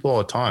 I ask people all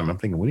the time. I'm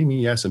thinking, what do you mean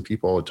you're asking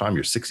people all the time?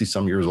 You're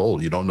 60-some years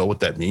old. You don't know what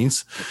that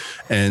means?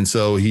 And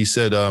so he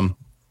said,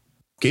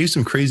 gave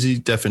some crazy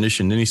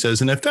definition. Then he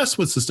says, and if that's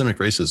what systemic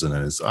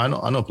racism is, I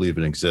don't believe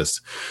it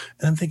exists.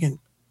 And I'm thinking,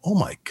 oh,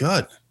 my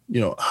God,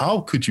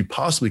 how could you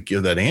possibly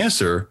give that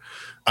answer?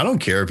 I don't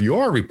care if you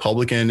are a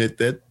Republican,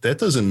 that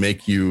doesn't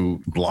make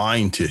you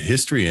blind to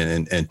history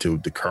and to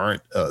the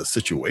current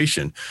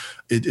situation.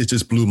 It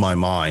just blew my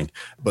mind.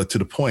 But to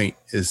the point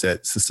is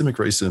that systemic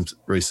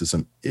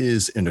racism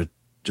is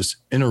just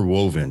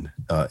interwoven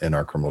in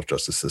our criminal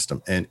justice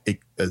system. And it,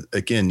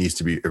 again, needs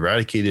to be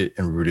eradicated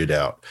and rooted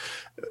out.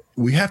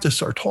 We have to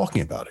start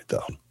talking about it,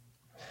 though.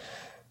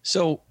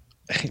 So,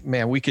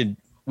 man, we could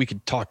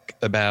talk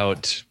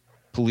about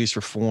police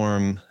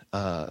reform,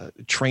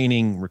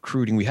 training,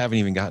 recruiting. We haven't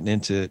even gotten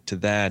into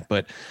that,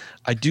 but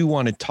I do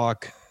want to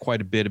talk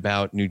quite a bit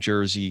about New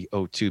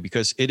Jersey-02,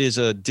 because it is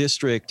a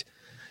district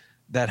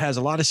that has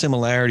a lot of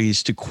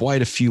similarities to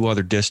quite a few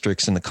other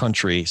districts in the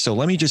country. So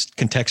let me just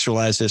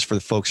contextualize this for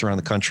the folks around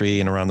the country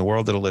and around the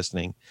world that are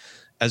listening,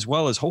 as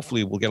well as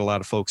hopefully we'll get a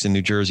lot of folks in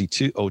New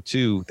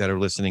Jersey-02 that are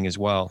listening as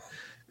well.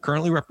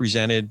 currently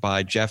represented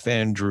by Jeff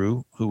Van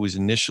Drew, who was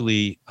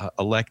initially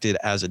elected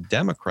as a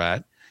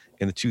Democrat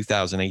in the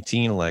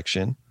 2018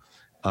 election.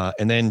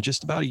 And then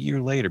just about a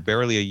year later,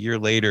 barely a year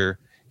later,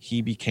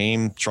 he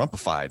became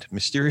Trumpified.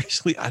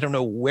 Mysteriously, I don't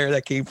know where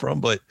that came from,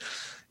 but,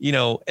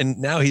 and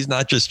now he's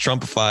not just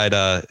Trumpified.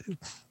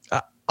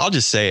 I'll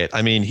just say it.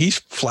 I mean, he's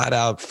flat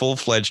out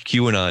full-fledged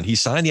QAnon. He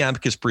signed the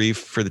amicus brief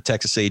for the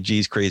Texas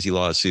AG's crazy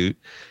lawsuit.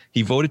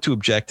 He voted to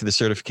object to the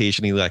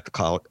certification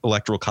of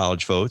electoral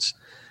college votes.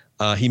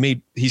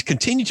 He's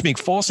continued to make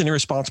false and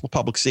irresponsible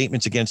public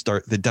statements against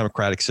the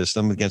democratic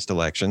system, against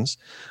elections,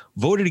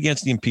 voted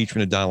against the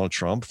impeachment of Donald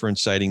Trump for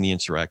inciting the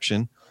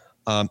insurrection.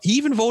 He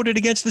even voted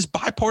against this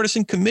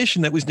bipartisan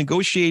commission that was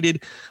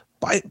negotiated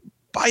by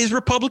his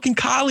Republican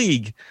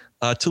colleague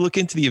to look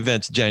into the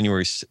events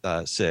January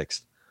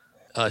 6th.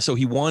 So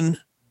he won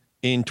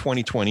in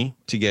 2020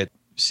 to get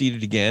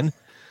seated again,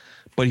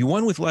 but he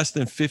won with less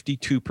than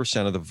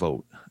 52% of the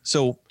vote.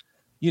 So,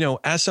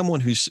 as someone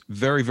who's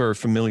very, very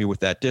familiar with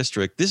that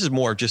district, this is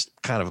more just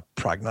kind of a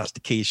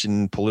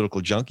prognostication,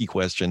 political junkie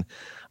question.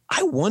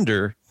 I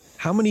wonder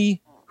how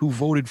many who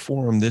voted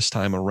for him this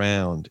time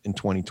around in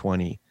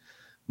 2020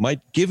 might,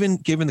 given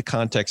the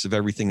context of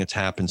everything that's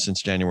happened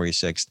since January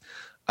 6th,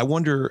 I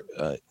wonder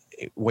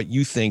what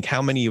you think,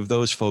 how many of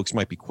those folks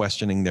might be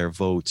questioning their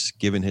votes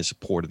given his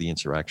support of the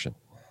insurrection?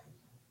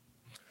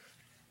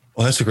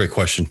 Well, that's a great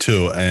question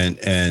too.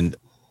 And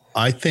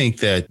I think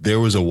that there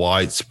was a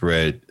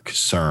widespread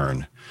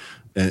concern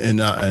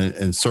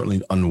and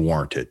certainly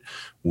unwarranted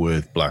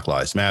with Black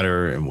Lives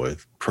Matter and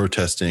with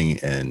protesting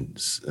and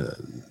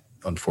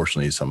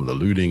unfortunately some of the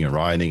looting and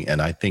rioting.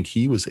 And I think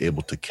he was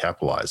able to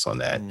capitalize on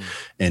that.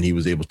 And he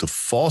was able to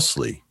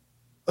falsely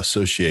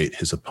associate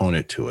his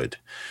opponent to it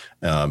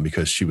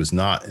because she was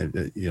not, I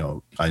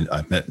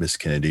met Mrs.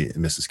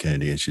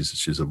 Kennedy, and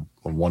she's a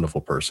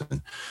wonderful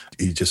person.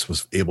 He just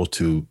was able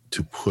to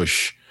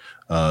push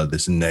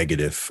this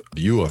negative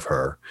view of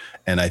her.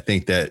 And I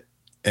think that,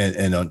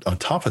 and on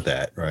top of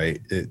that,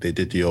 right, they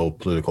did the old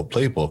political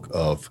playbook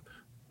of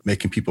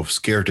making people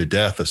scared to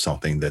death of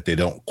something that they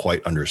don't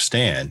quite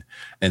understand,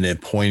 and then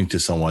pointing to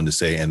someone to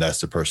say, and that's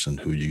the person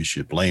who you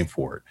should blame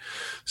for it.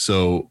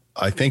 So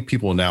I think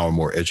people now are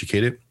more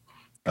educated.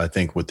 I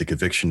think with the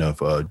conviction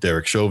of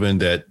Derek Chauvin,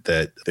 that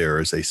there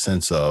is a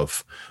sense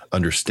of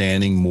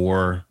understanding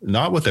more,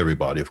 not with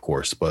everybody, of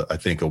course, but I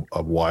think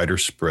a wider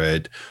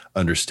spread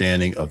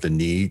understanding of the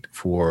need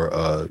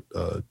for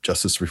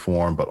justice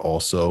reform, but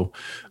also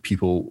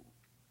people,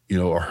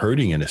 are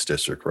hurting in this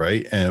district,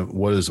 right? And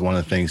what is one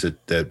of the things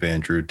that Van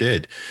Drew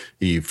did?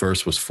 He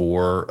first was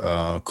for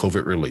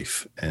COVID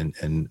relief and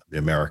the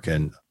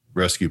American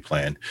Rescue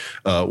Plan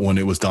when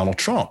it was Donald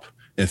Trump.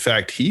 In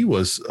fact, he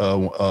was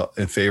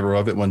in favor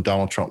of it when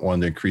Donald Trump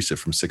wanted to increase it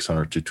from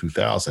 600 to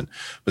 2,000.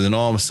 But then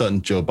all of a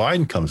sudden, Joe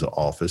Biden comes to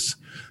office.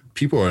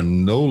 People are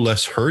no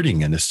less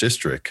hurting in this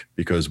district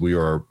because we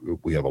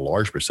have a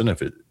large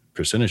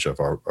percentage of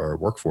our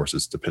workforce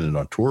is dependent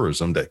on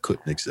tourism that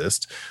couldn't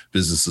exist.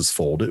 Businesses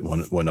folded,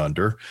 went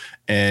under,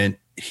 and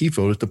he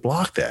voted to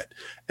block that.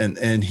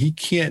 And he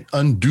can't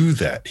undo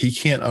that. He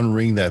can't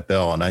unring that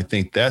bell. And I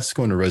think that's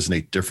going to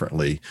resonate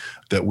differently,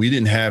 that we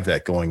didn't have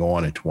that going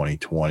on in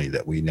 2020,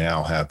 that we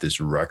now have this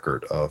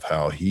record of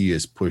how he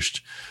is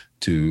pushed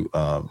to,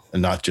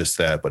 and not just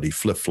that, but he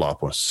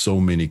flip-flopped on so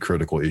many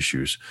critical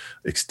issues,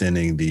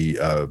 extending the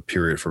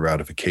period for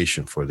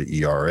ratification for the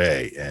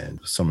ERA and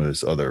some of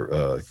this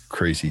other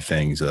crazy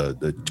things,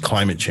 the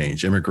climate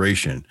change,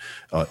 immigration,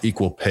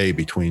 equal pay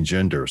between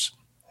genders.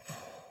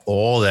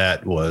 All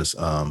that was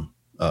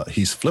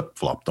he's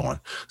flip-flopped on,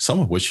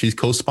 some of which he's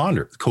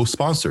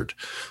co-sponsored.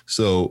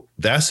 So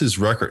that's his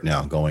record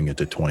now going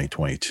into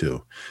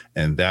 2022.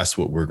 And that's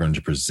what we're going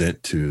to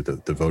present to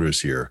the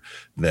voters here,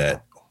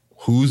 that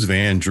who's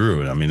Van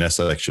Drew? I mean, that's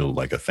actually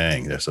like a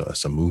thing.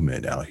 That's a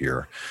movement out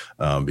here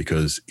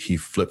because he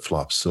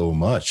flip-flops so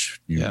much.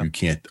 You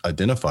can't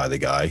identify the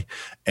guy.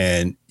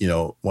 And,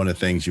 one of the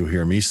things you'll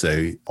hear me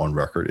say on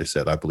record is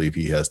that I believe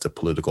he has the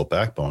political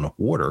backbone of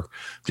water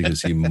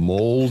because he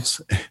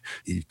molds,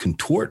 he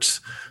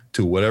contorts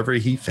to whatever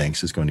he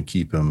thinks is going to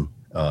keep him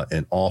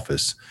in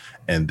office.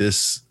 And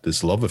this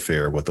love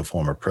affair with the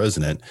former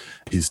president,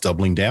 he's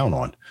doubling down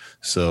on.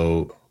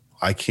 So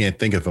I can't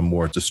think of a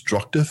more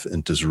destructive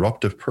and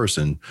disruptive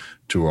person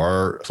to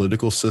our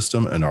political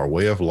system and our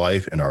way of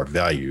life and our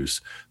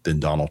values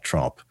than Donald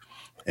Trump.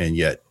 And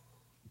yet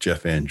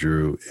Jeff Van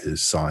Drew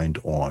is signed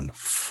on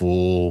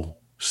full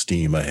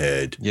steam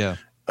ahead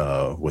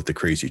with the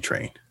crazy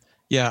train.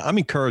 Yeah, I'm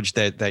encouraged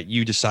that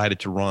you decided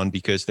to run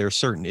because there are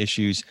certain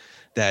issues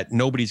that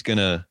nobody's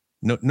gonna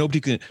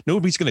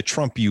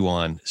trump you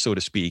on, so to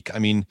speak. I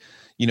mean,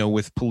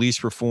 with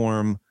police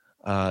reform,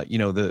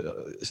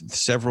 the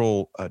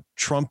several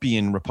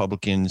Trumpian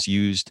Republicans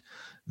used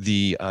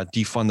the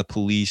defund the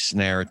police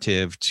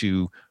narrative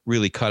to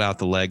really cut out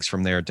the legs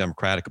from their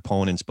Democratic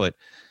opponents. But,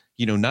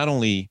 not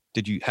only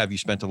have you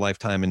spent a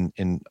lifetime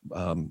in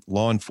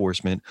law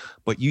enforcement,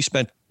 but you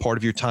spent part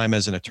of your time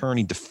as an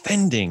attorney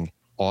defending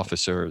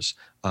officers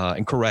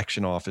and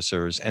correction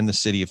officers and the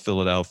city of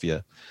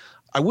Philadelphia.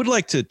 I would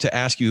like to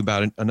ask you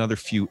about another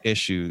few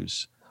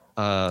issues.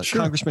 Sure.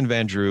 Congressman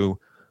Van Drew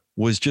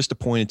was just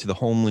appointed to the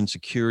Homeland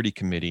Security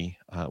Committee,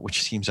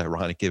 which seems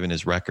ironic given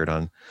his record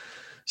on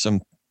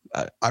some,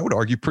 I would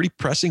argue, pretty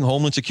pressing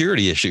Homeland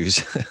Security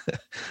issues.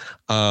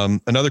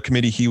 Another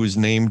committee he was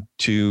named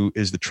to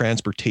is the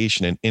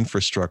Transportation and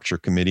Infrastructure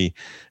Committee.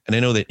 And I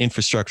know that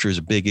infrastructure is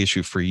a big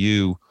issue for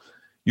you.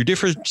 Your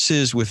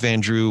differences with Van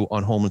Drew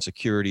on Homeland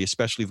Security,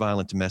 especially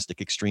violent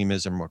domestic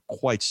extremism, are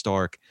quite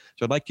stark.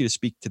 So I'd like you to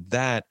speak to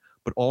that,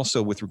 but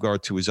also with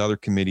regard to his other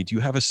committee. Do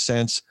you have a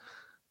sense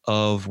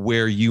of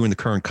where you and the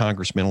current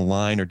congressman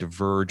align or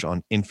diverge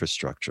on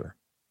infrastructure?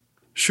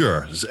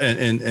 Sure.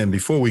 And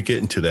before we get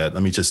into that,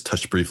 let me just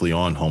touch briefly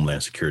on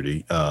Homeland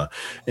Security,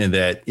 and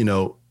that,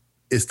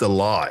 it's the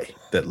lie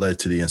that led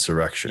to the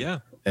insurrection. Yeah.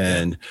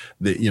 And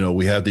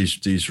we have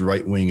these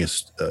right-wing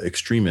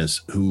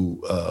extremists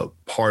who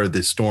part of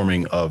the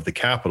storming of the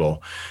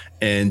Capitol,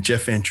 and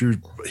Jeff Van Drew,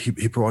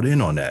 he brought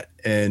in on that.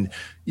 And,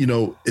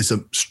 it's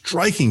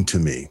striking to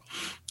me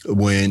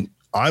when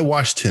I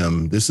watched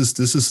him. This is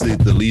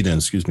the lead-in.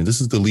 Excuse me.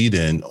 This is the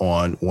lead-in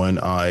on when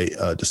I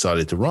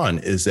decided to run.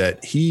 Is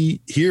that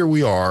here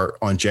we are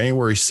on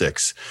January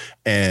 6th,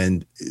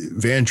 and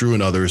Van Drew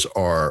and others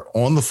are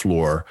on the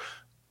floor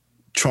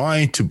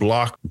trying to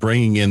block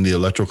bringing in the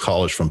Electoral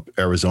College from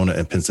Arizona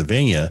and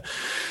Pennsylvania.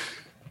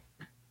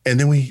 And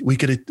then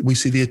we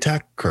see the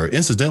attack occur.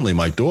 Incidentally,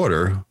 my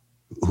daughter,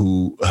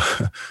 who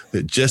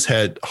just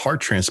had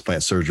heart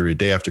transplant surgery a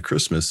day after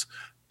Christmas,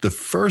 the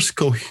first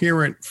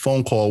coherent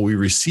phone call we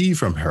received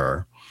from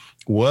her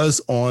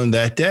was on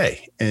that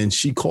day. And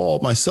she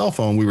called my cell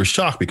phone. We were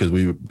shocked because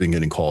we've been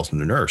getting calls from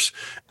the nurse.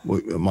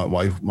 My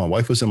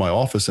wife was in my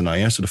office, and I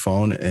answered the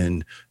phone,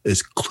 and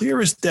as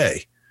clear as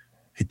day,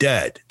 "Hey,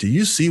 Dad, do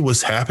you see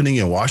what's happening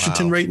in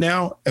Washington right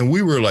now?" And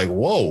we were like,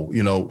 whoa,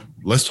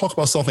 let's talk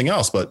about something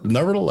else. But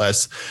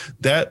nevertheless,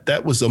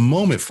 that was a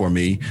moment for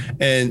me.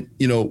 And,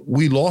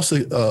 we lost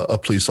a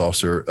police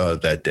officer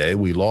that day.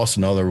 We lost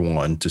another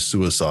one to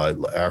suicide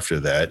after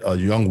that. A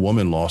young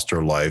woman lost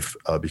her life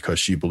because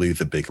she believed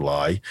the big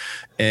lie.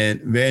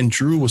 And Van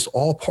Drew was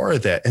all part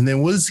of that. And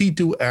then what does he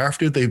do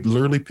after they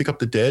literally pick up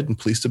the dead and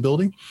police the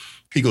building?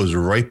 He goes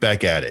right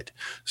back at it.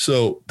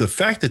 So the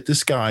fact that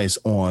this guy is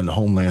on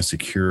Homeland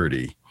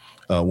Security,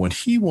 when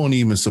he won't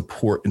even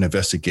support an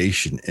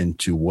investigation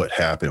into what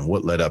happened,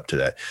 what led up to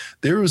that,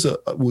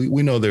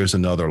 we know there's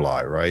another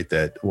lie, right?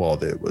 That,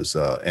 there was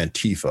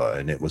Antifa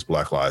and it was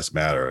Black Lives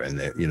Matter, and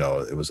that,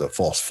 it was a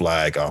false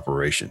flag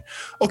operation.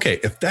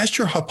 Okay, if that's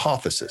your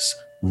hypothesis,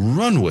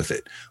 run with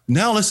it.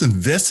 Now let's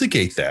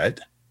investigate that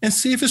and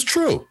see if it's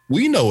true.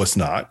 We know it's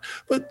not,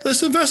 but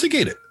let's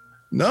investigate it.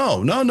 No.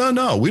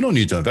 We don't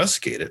need to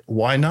investigate it.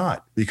 Why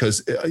not?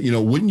 Because,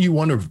 wouldn't you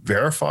want to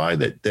verify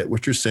that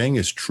what you're saying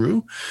is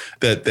true?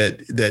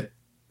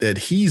 That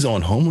he's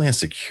on Homeland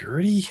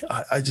Security?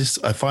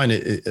 I find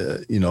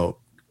it,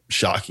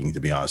 shocking,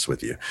 to be honest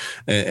with you.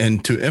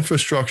 And to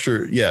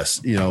infrastructure, yes,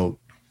 Mr.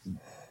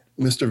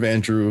 Van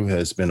Drew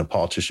has been a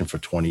politician for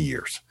 20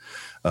 years,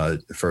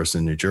 first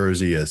in New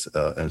Jersey as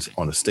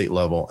on a state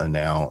level, and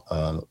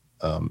now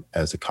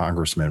as a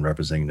congressman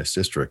representing this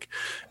district.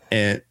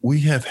 And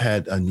we have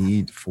had a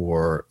need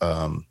for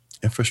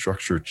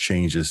infrastructure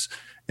changes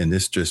in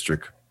this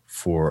district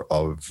for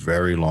a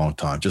very long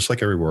time, just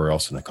like everywhere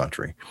else in the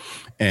country.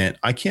 And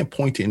I can't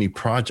point to any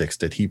projects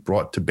that he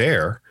brought to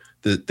bear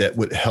that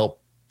would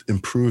help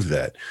improve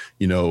that.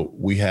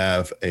 We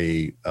have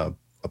a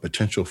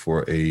potential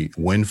for a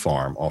wind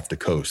farm off the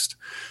coast.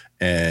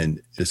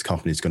 And this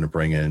company is going to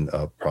bring in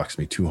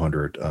approximately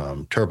 200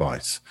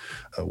 turbines,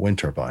 wind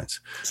turbines.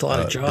 It's a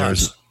lot of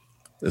jobs.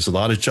 There's a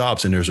lot of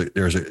jobs, and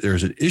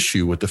there's an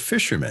issue with the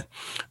fishermen.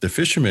 The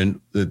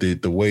fishermen, the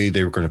way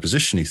they were going to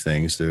position these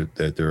things,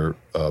 they're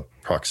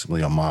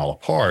approximately a mile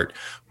apart,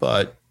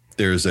 but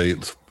there's a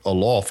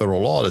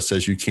federal law that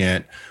says you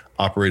can't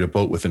operate a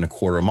boat within a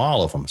quarter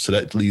mile of them. So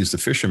that leaves the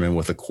fishermen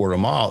with half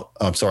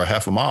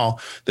a mile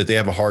that they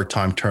have a hard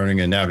time turning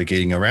and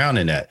navigating around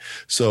in that.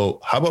 So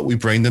how about we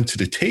bring them to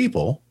the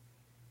table?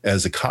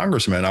 As a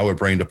congressman, I would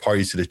bring the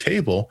parties to the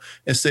table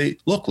and say,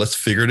 look, let's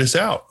figure this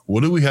out.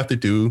 What do we have to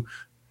do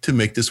to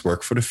make this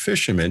work for the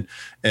fishermen?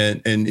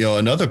 And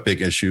another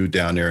big issue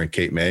down there in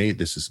Cape May,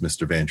 this is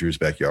Mr. Van Drew's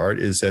backyard,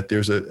 is that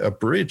there's a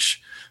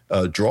bridge,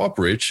 a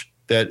drawbridge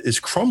that is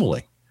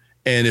crumbling.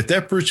 And if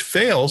that bridge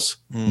fails,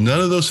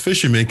 none of those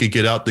fishermen could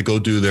get out to go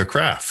do their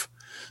craft.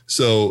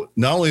 So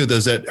not only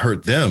does that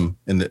hurt them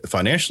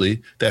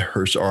financially, that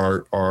hurts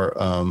our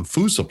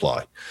food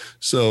supply.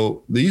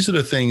 So these are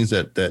the things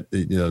that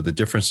the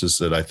differences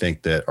that I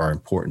think that are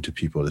important to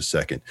people this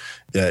second,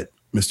 that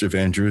Mr.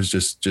 Van Drew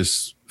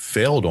just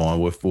failed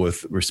on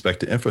with respect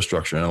to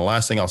infrastructure. And the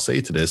last thing I'll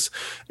say to this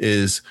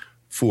is,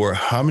 for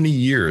how many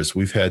years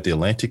we've had the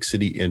Atlantic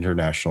City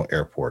International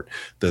Airport,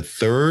 the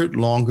third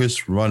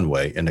longest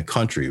runway in the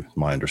country,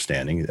 my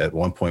understanding. At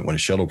one point when the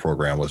shuttle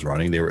program was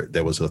running,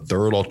 there was a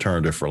third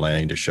alternative for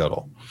landing the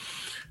shuttle.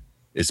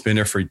 It's been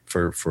there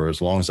for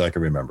as long as I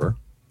can remember.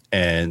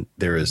 and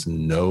there is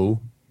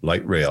no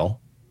light rail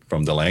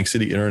from the Atlantic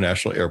City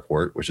International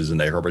Airport, which is in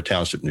Egg Harbor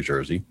Township, New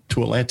Jersey,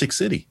 to Atlantic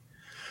City.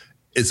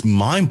 It's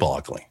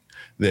mind-boggling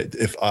that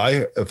if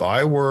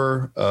I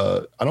were,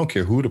 I don't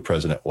care who the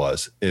president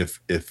was,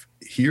 if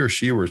he or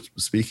she were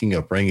speaking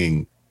of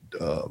bringing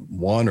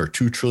 $1 or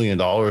 $2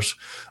 trillion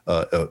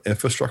of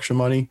infrastructure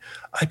money,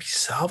 I'd be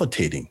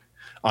salivating.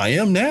 I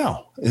am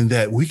now, in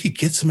that we could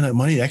get some of that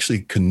money to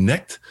actually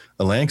connect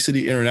Atlantic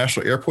City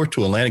International Airport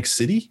to Atlantic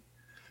City.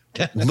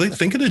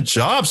 Think of the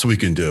jobs we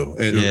can do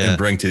and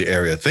bring to the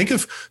area. Think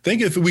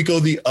if we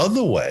go the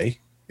other way,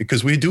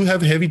 because we do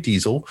have heavy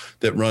diesel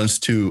that runs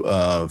to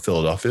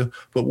Philadelphia.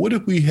 But what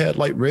if we had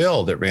light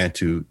rail that ran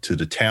to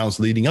the towns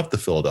leading up to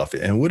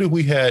Philadelphia? And what if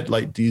we had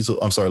light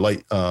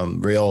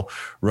rail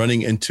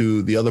running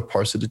into the other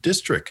parts of the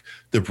district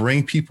to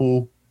bring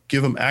people,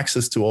 give them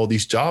access to all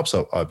these jobs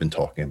I've been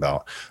talking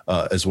about,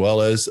 as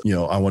well as,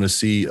 I want to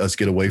see us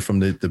get away from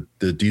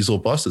the diesel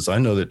buses. I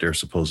know that they're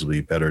supposedly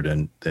better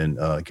than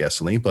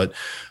gasoline, but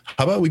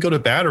how about we go to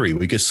battery?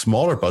 We get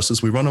smaller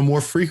buses. We run them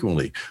more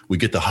frequently. We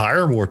get to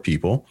hire more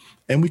people,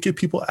 and we give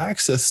people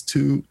access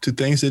to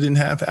things they didn't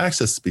have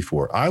access to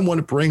before. I want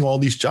to bring all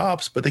these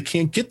jobs, but they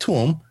can't get to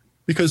them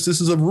because this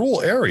is a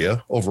rural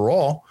area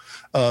overall.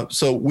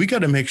 So we got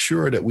to make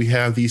sure that we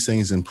have these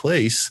things in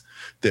place,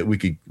 that we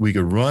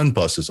could run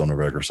buses on a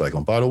regular cycle.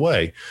 And by the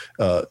way,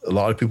 a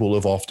lot of people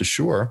live off the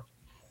shore.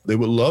 They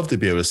would love to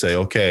be able to say,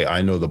 okay,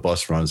 I know the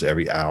bus runs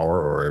every hour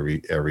or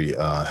every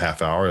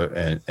half hour,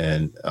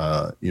 and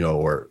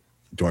or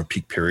during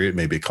peak period,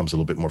 maybe it comes a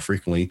little bit more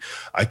frequently.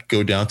 I could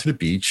go down to the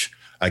beach.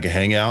 I can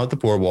hang out at the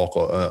boardwalk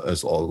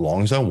as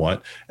long as I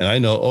want. And I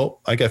know,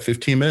 I got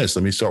 15 minutes.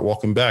 Let me start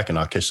walking back, and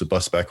I'll catch the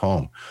bus back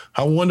home.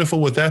 How wonderful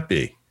would that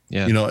be?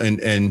 Yeah.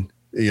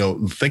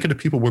 Think of the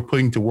people we're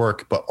putting to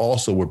work, but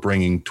also we're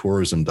bringing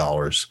tourism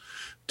dollars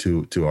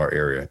to our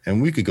area.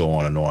 And we could go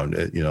on and on,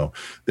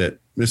 that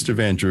Mr.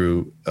 Van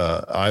Drew,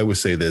 I would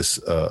say this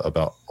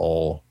about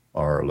all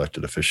our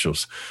elected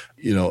officials.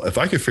 If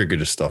I could figure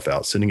this stuff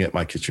out sitting at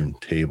my kitchen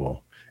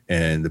table,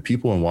 and the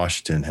people in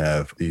Washington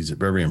have these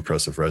very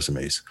impressive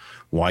resumes,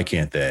 why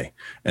can't they?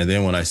 And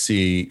then when I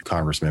see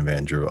Congressman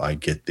Van Drew, I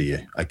get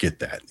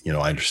that.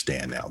 I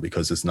understand now,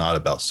 because it's not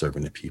about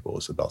serving the people.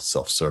 It's about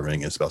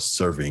self-serving. It's about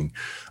serving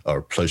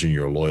or pledging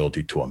your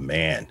loyalty to a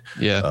man.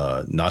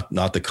 Yeah.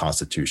 Not the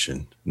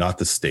Constitution, not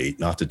the state,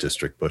 not the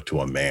district, but to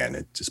a man.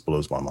 It just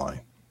blows my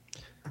mind.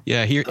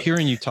 Yeah.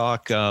 Hearing you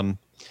talk,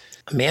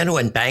 a man who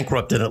went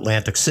bankrupt in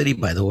Atlantic City,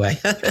 by the way.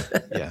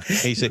 Yeah,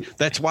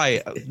 that's why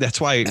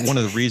one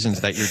of the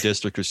reasons that your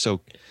district is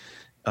so.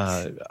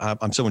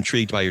 I'm so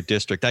intrigued by your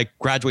district. I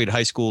graduated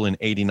high school in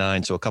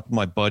 '89, so a couple of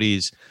my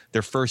buddies,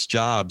 their first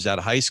jobs out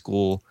of high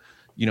school,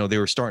 they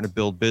were starting to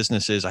build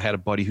businesses. I had a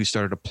buddy who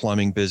started a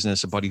plumbing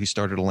business, a buddy who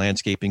started a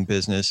landscaping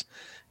business,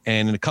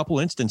 and in a couple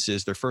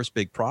instances, their first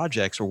big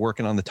projects were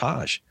working on the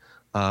Taj.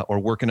 Or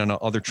working on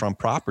other Trump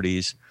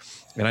properties.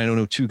 And I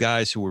know two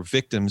guys who were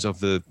victims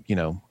of of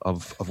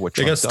what Trump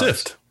they got does.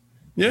 Stiffed.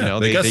 Yeah,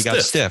 they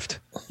got stiffed.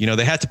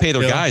 They had to pay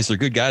their guys. Their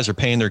good guys are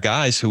paying their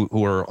guys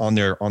who are on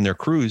their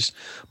crews.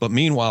 But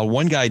meanwhile,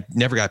 one guy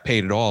never got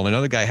paid at all.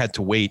 Another guy had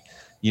to wait,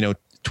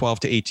 12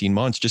 to 18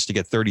 months just to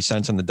get 30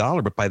 cents on the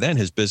dollar. But by then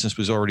his business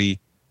was already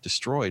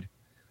destroyed.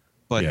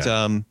 But,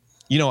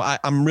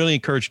 I'm really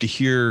encouraged to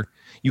hear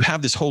you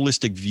have this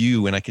holistic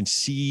view, and I can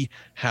see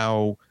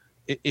how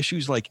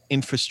issues like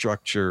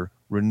infrastructure,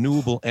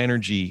 renewable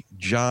energy,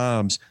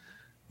 jobs,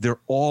 they're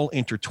all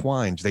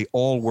intertwined. They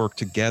all work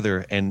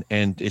together. And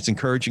it's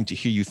encouraging to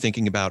hear you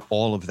thinking about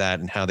all of that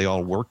and how they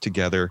all work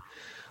together.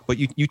 But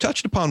you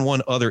touched upon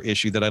one other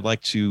issue that I'd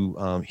like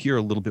to hear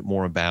a little bit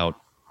more about,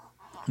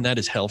 and that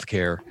is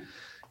healthcare.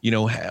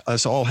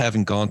 Us all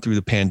having gone through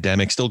the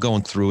pandemic, still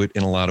going through it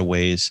in a lot of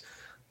ways,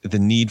 the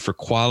need for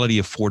quality,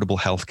 affordable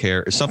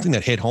healthcare is something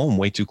that hit home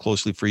way too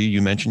closely for you.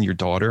 You mentioned your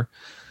daughter.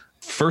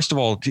 First of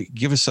all,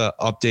 give us an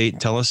update.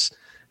 Tell us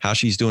how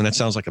she's doing. That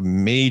sounds like a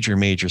major,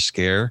 major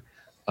scare.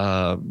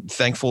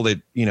 Thankful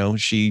that,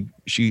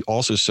 she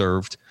also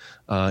served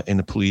in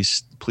the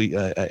police,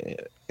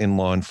 in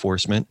law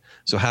enforcement.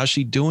 So how's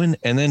she doing?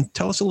 And then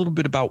tell us a little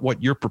bit about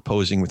what you're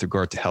proposing with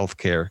regard to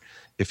healthcare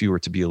if you were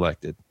to be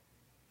elected.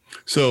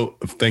 So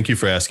thank you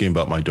for asking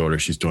about my daughter.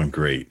 She's doing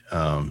great.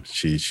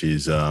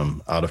 She's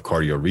out of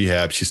cardio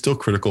rehab. She's still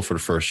critical for the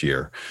first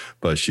year,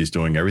 but she's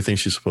doing everything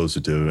she's supposed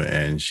to do.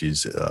 And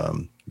she's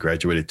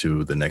graduated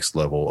to the next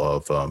level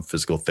of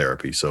physical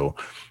therapy. So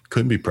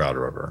couldn't be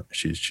prouder of her.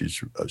 She's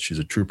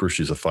a trooper.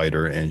 She's a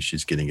fighter, and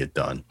she's getting it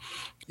done.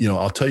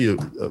 I'll tell you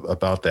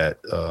about that,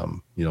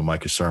 my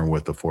concern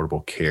with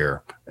affordable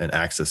care and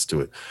access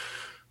to it.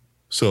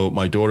 So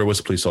my daughter was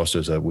a police officer,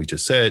 as we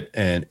just said,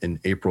 and in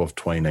April of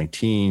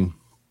 2019,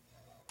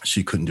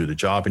 she couldn't do the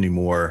job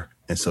anymore,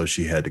 and so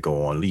she had to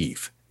go on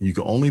leave. You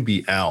can only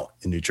be out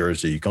in New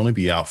Jersey. You can only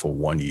be out for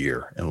 1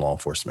 year in law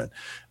enforcement.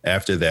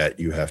 After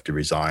that, you have to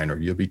resign or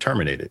you'll be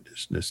terminated.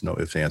 There's no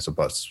ifs, ands, or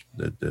buts.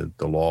 The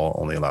law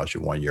only allows you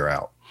 1 year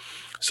out.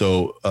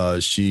 So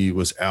she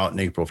was out in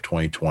April of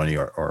 2020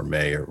 or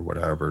May or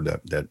whatever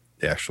that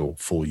the actual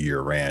full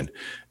year ran.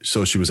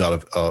 So she was out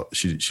of,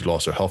 she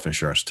lost her health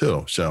insurance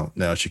too. So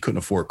now she couldn't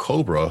afford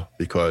COBRA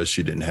because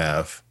she didn't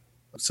have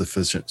a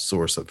sufficient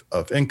source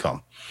of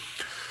income.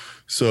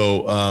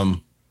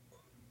 So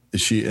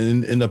she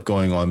ended up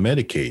going on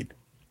Medicaid,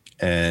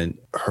 and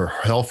her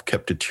health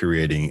kept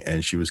deteriorating,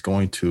 and she was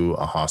going to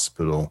a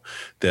hospital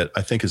that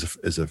I think is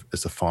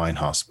a fine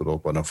hospital,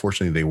 but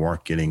unfortunately they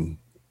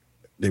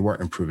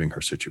weren't improving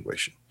her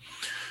situation.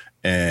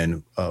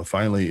 And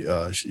finally,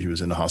 she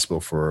was in the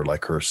hospital for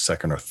like her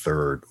second or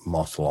third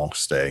month-long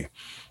stay.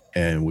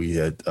 And we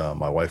had,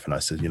 my wife and I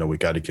said, we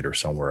got to get her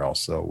somewhere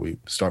else. So we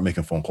started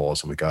making phone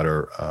calls, and we got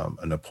her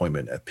an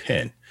appointment at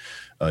Penn,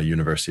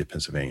 University of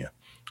Pennsylvania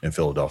in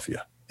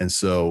Philadelphia. And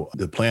so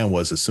the plan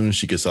was, as soon as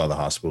she gets out of the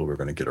hospital, we're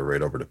going to get her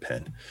right over to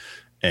Penn.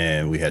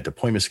 And we had the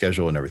appointment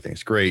schedule, and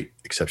everything's great,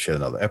 except she had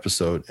another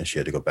episode and she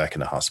had to go back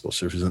in the hospital.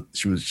 So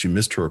she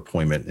missed her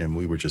appointment, and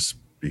we were just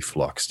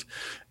refluxed.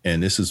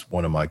 And this is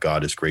one of my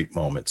God is great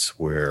moments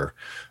where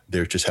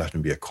there just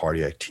happened to be a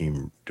cardiac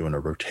team doing a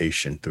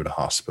rotation through the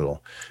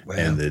hospital. Wow.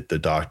 And the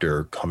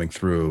doctor coming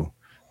through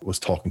was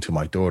talking to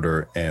my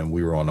daughter, and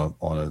we were on a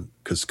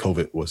because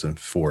COVID was in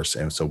force,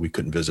 and so we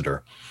couldn't visit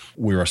her.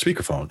 We were on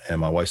speakerphone,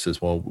 and my wife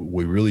says, well,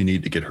 we really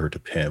need to get her to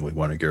Penn. We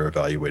want to get her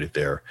evaluated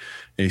there.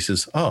 And he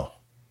says, oh,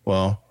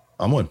 well,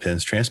 I'm on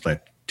Penn's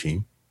transplant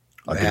team.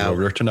 I'll get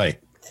over there tonight.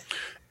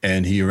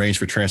 And he arranged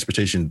for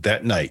transportation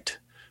that night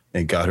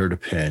and got her to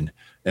Penn.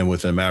 And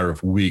within a matter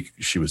of a week,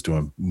 she was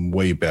doing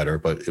way better,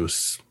 but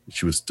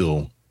she was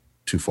still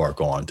too far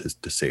gone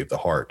to save the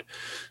heart.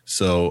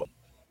 So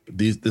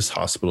this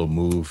hospital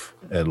moved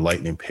at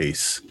lightning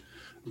pace.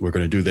 We're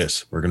going to do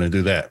this. We're going to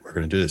do that. We're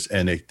going to do this.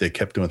 And they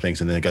kept doing things.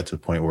 And then it got to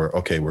the point where,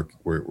 okay,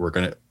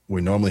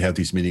 we normally have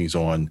these meetings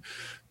on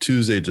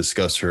Tuesday to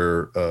discuss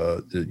her,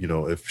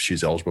 if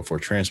she's eligible for a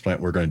transplant.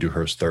 We're going to do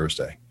hers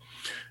Thursday.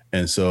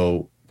 And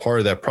so part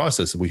of that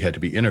process, we had to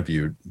be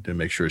interviewed to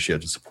make sure she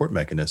had the support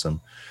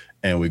mechanism.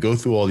 And we go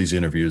through all these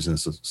interviews, and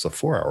it's a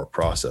 4-hour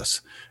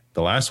process.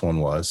 The last one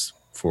was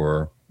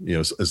for,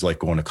 it's like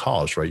going to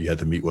college, right? You had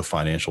to meet with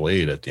financial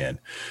aid at the end.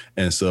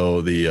 And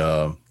so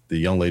the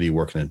young lady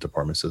working in the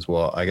department says,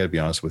 well, I got to be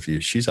honest with you,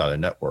 she's out of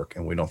network,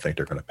 and we don't think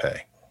they're going to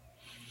pay.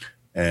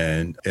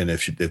 And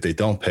if they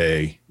don't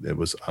pay, it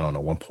was, I don't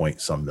know,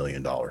 $1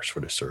 million for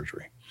the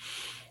surgery.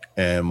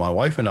 And my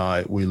wife and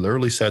I, we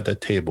literally sat at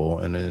that table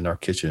and in our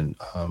kitchen,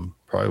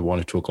 probably 1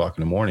 or 2 o'clock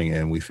in the morning,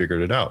 and we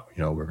figured it out.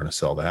 We're going to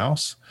sell the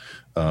house.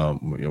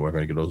 We're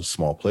going to get a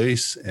small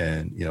place.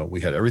 And, we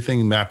had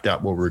everything mapped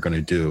out what we were going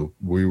to do.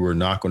 We were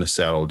not going to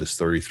saddle this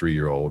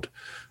 33-year-old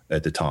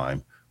at the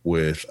time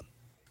with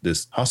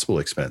this hospital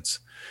expense.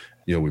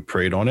 We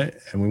prayed on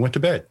it, and we went to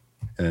bed.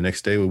 And the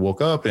next day we woke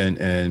up,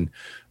 and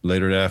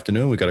later that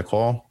afternoon we got a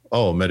call.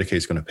 Oh,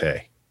 Medicaid's going to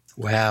pay.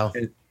 Wow.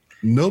 And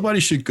nobody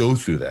should go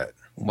through that.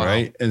 Wow.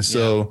 Right. And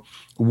so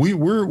we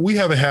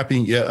have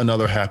yet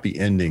another happy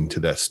ending to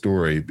that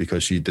story,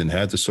 because she didn't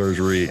have the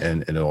surgery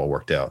and it all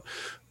worked out.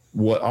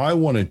 What I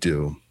want to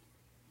do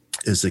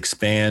is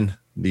expand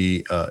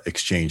the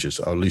exchanges,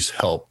 or at least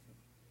help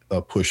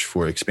push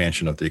for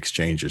expansion of the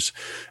exchanges.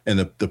 And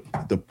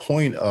the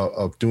point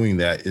of doing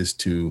that is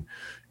to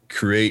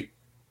create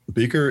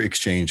bigger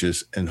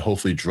exchanges and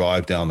hopefully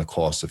drive down the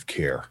cost of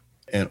care,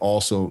 and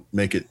also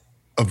make it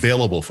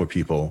available for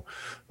people,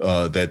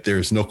 that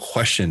there's no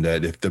question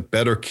that if the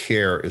better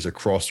care is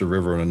across the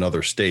river in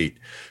another state,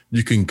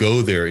 you can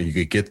go there and you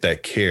can get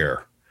that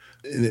care.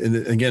 And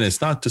again,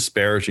 it's not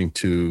disparaging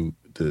to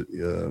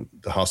the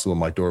hospital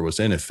my daughter was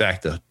in. In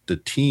fact, the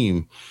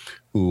team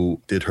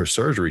who did her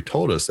surgery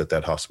told us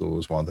that hospital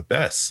was one of the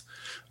best.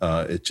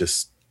 It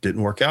just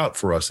didn't work out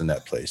for us in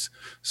that place.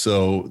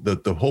 So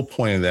the whole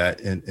point of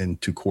that,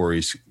 and to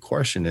Corey's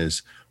question,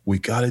 is we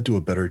got to do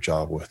a better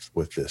job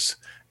with this.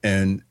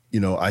 And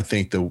I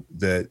think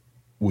that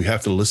we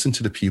have to listen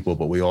to the people,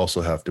 but we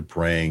also have to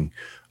bring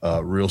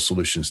real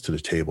solutions to the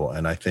table.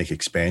 And I think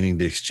expanding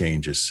the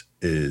exchanges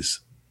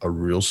is a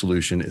real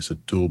solution. It's a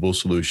doable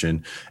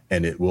solution,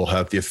 and it will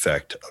have the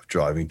effect of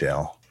driving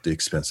down the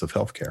expense of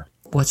healthcare.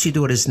 What's your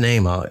daughter's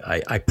name?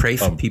 I pray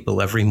for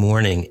people every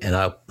morning, and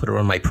I'll put her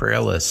on my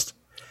prayer list.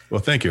 Well,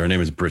 thank you. Her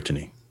name is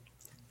Brittany.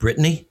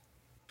 Brittany?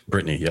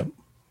 Brittany, yep.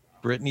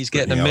 Brittany's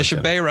getting a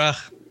Misha Beirach.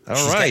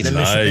 All right.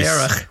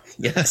 Nice.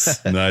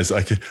 Yes. Nice.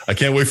 I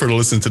can't wait for her to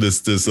listen to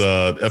this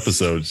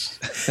episode.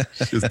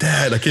 She goes,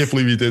 Dad, I can't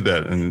believe you did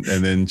that. And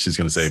then she's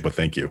going to say, but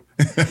thank you.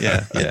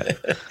 Yeah.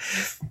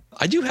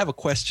 I do have a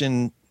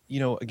question.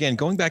 Again,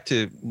 going back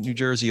to New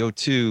Jersey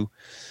 02,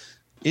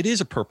 it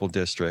is a purple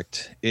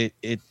district.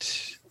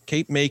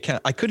 Cape May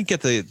County, I couldn't get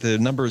the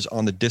numbers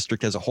on the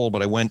district as a whole,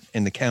 but I went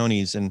in the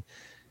counties, and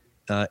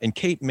in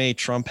Cape May,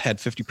 Trump had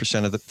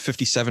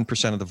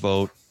 57% of the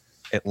vote.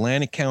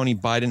 Atlantic County,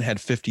 Biden had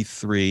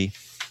 53.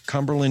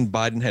 Cumberland,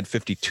 Biden had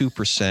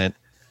 52%.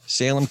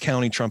 Salem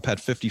County, Trump had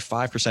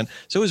 55%.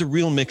 So it was a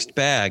real mixed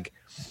bag.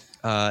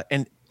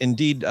 And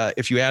indeed,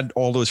 if you add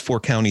all those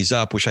 4 counties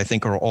up, which I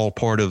think are all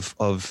part of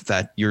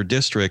that your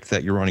district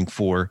that you're running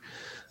for,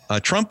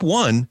 Trump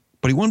won,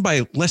 but he won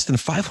by less than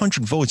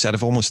 500 votes out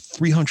of almost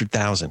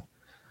 300,000.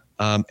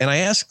 And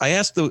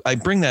I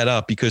bring that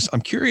up because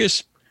I'm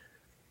curious.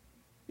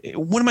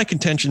 One of my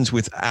contentions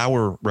with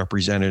our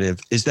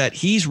representative is that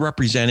he's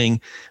representing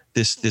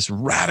this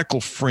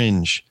radical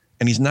fringe,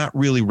 and he's not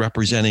really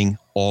representing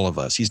all of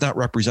us. He's not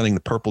representing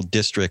the purple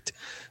district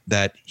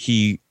that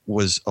he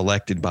was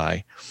elected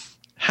by.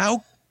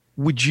 How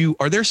would you,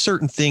 are there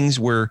certain things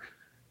where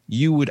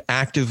you would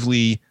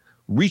actively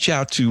reach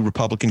out to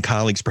Republican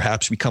colleagues,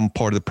 perhaps become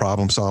part of the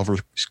problem solver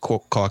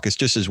caucus,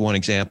 just as one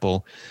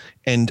example,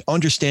 and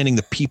understanding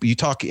the people you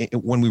talk,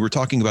 when we were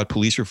talking about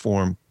police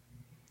reform,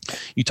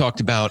 you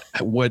talked about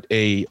what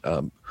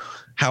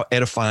how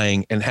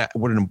edifying and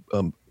what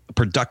a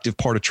productive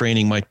part of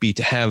training might be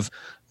to have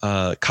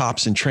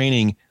cops in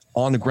training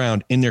on the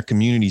ground in their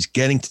communities,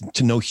 getting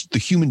to know the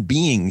human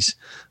beings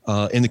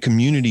in the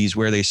communities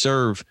where they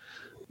serve.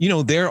 You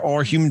know, there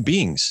are human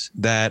beings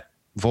that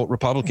vote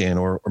Republican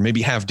or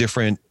maybe have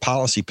different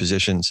policy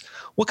positions.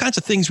 What kinds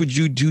of things would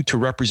you do to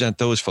represent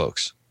those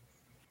folks?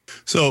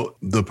 So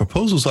the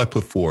proposals I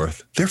put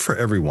forth, they're for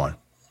everyone.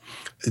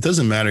 It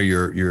doesn't matter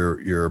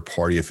your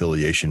party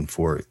affiliation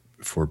for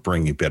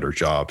bringing better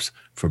jobs,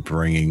 for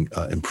bringing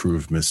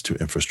improvements to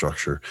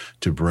infrastructure,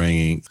 to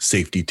bringing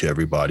safety to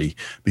everybody.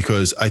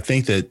 Because I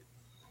think that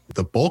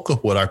the bulk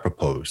of what I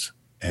propose,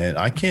 and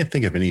I can't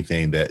think of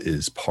anything that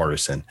is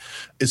partisan,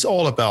 it's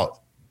all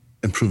about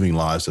improving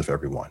lives of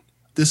everyone.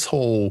 This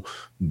whole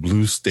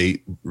blue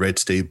state,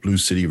 blue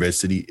city, red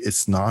city,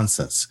 it's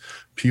nonsense.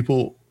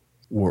 People,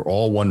 we're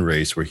all one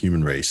race, we're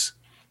human race.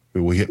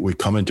 We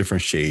come in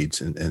different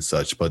shades and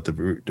such, but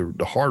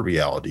the hard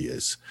reality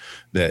is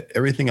that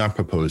everything I'm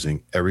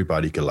proposing,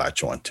 everybody can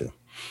latch on to.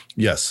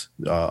 Yes,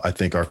 I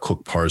think our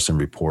Cook partisan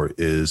report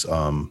is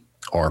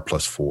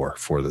R+4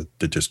 for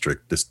the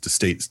district. The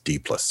state's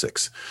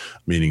D+6,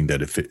 meaning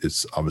that if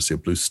it's obviously a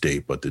blue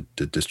state, but the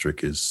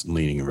district is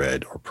leaning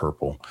red or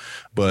purple.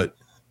 But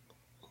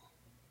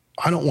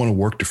I don't want to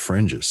work the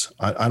fringes.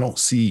 I don't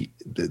see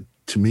that.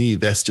 To me,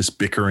 that's just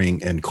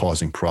bickering and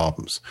causing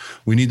problems.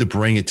 We need to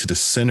bring it to the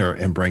center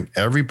and bring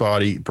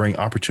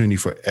opportunity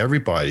for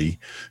everybody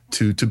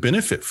to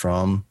benefit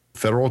from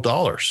federal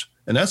dollars.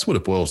 And that's what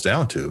it boils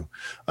down to.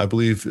 I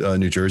believe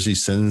New Jersey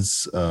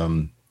sends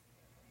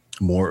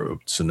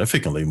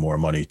significantly more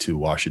money to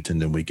Washington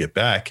than we get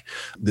back.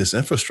 This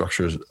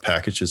infrastructure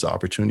package is an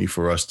opportunity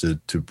for us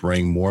to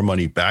bring more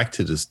money back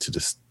to this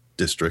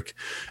district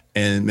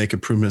and make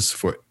improvements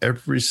for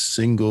every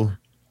single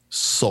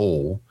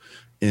soul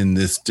in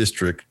this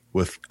district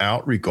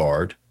without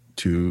regard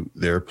to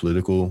their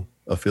political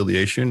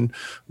affiliation,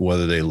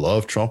 whether they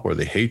love Trump or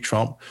they hate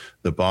Trump.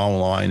 The bottom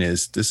line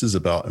is this is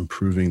about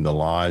improving the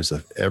lives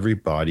of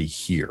everybody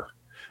here.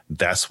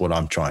 That's what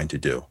I'm trying to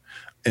do.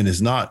 And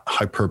it's not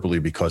hyperbole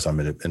because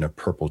I'm in a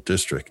purple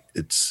district.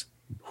 It's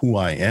who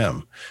I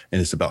am.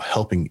 And it's about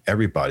helping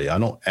everybody. I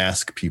don't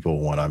ask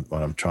people when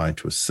I'm trying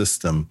to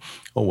assist them,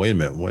 oh, wait a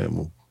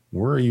minute,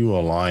 where are you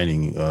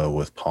aligning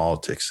with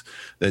politics?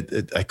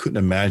 I couldn't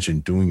imagine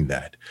doing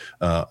that.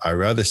 I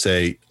rather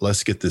say,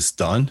 let's get this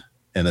done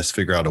and let's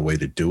figure out a way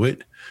to do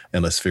it.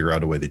 And let's figure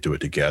out a way to do it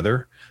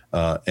together.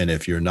 And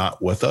if you're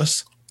not with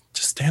us,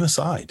 just stand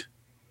aside.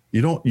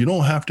 You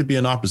don't have to be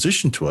in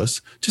opposition to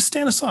us. Just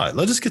stand aside.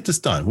 Let us get this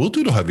done. We'll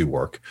do the heavy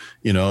work,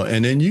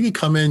 and then you can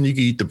come in, you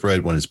can eat the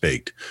bread when it's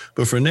baked.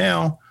 But for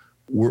now,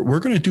 we're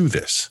going to do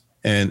this.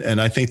 And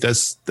I think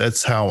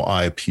that's how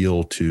I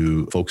appeal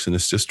to folks in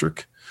this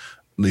district.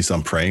 At least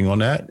I'm praying on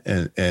that.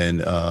 And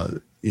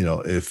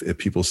if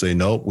people say,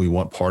 no, we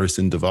want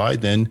partisan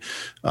divide, then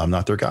I'm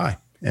not their guy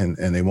and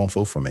they won't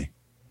vote for me.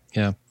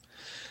 Yeah.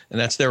 And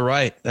that's their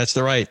right. That's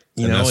their right.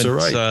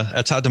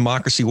 That's how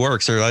democracy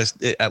works, or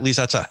at least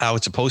that's how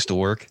it's supposed to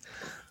work.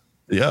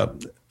 Yeah,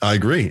 I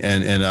agree.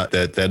 And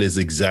that is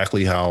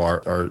exactly how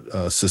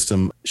our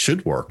system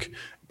should work.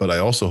 But I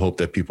also hope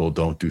that people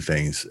don't do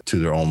things to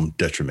their own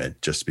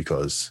detriment just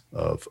because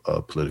of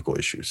political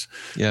issues.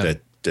 Yeah.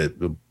 That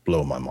will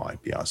blow my mind,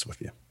 to be honest with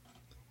you.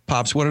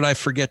 Pops, what did I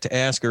forget to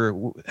ask her?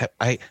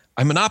 I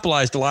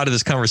monopolized a lot of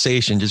this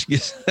conversation.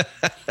 Just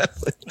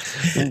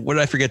what did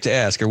I forget to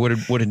ask her? What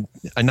did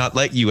I not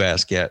let you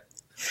ask yet?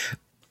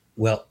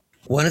 Well,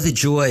 one of the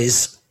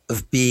joys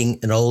of being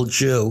an old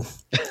Jew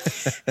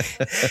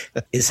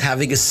is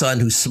having a son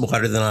who's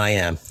smarter than I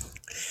am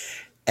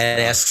and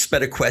asks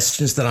better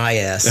questions than I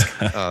ask.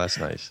 Oh, that's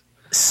nice.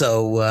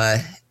 So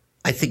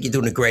I think you're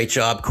doing a great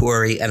job,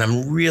 Corey, and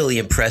I'm really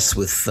impressed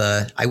with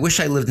I wish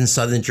I lived in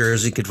Southern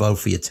Jersey, could vote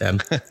for you,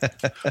 Tim.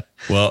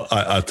 Well,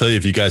 I'll tell you,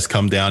 if you guys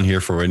come down here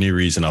for any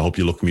reason, I hope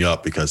you look me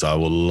up because I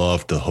would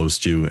love to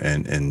host you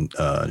and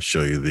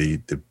show you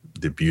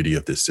the beauty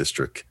of this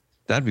district.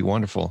 That'd be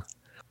wonderful.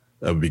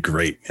 That would be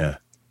great. Yeah.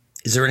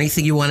 Is there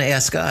anything you want to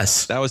ask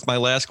us? That was my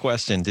last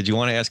question. Did you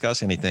want to ask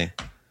us anything?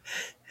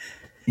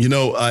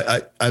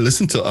 I've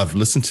listened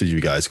to you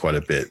guys quite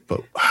a bit,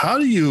 but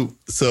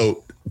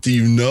do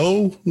you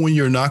know when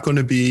you're not going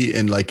to be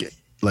in like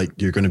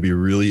you're going to be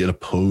really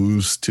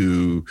opposed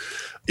to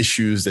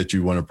issues that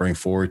you want to bring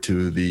forward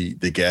to the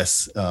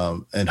guests?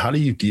 And how do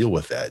you deal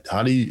with that?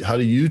 How do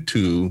you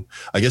two,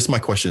 I guess my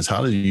question is,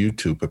 how do you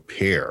two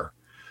prepare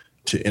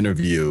to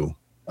interview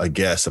a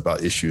guest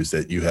about issues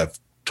that you have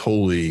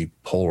totally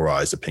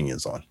polarized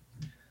opinions on?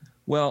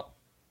 Well,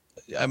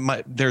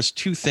 there's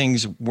two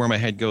things where my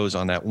head goes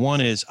on that.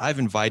 One is I've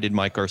invited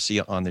Mike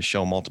Garcia on the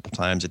show multiple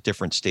times at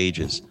different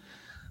stages.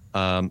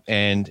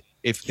 And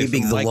if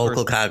being the Mike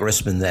local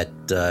congressman that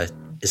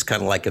is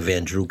kind of like a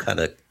Van Drew kind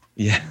of.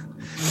 Yeah,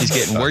 he's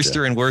getting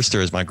worster and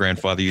worster, as my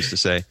grandfather used to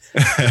say.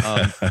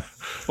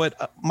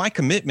 But my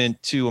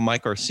commitment to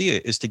Mike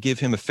Garcia is to give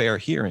him a fair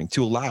hearing,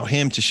 to allow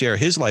him to share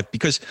his life.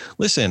 Because,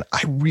 listen,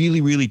 I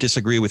really, really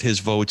disagree with his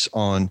votes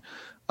on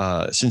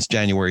since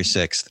January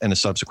 6th and the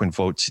subsequent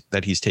votes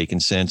that he's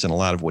taken since, and a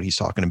lot of what he's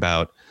talking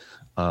about,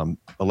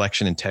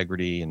 election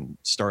integrity and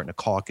starting a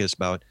caucus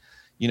about,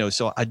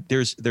 so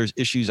there's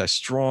issues I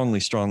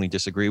strongly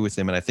disagree with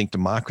him. And I think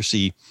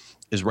democracy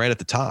is right at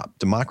the top.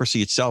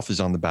 Democracy itself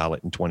is on the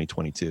ballot in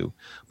 2022.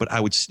 But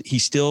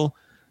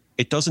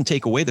it doesn't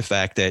take away the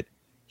fact that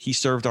he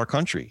served our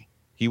country.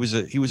 He was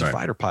a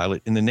fighter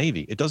pilot in the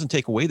Navy. It doesn't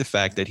take away the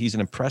fact that he's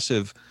an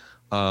impressive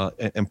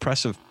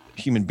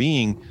human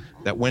being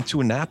that went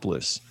to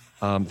Annapolis,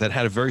 that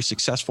had a very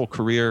successful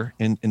career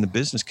in the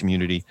business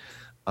community.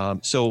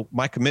 So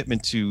my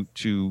commitment to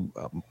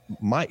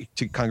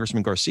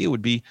Congressman Garcia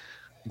would be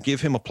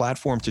give him a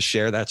platform to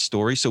share that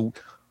story. So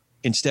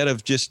instead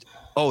of just,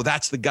 oh,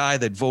 that's the guy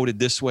that voted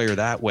this way or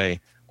that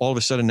way, all of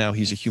a sudden now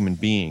he's a human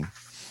being.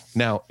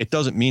 Now, it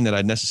doesn't mean that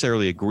I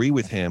necessarily agree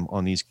with him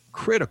on these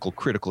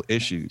critical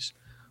issues,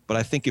 but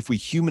I think if we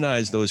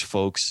humanize those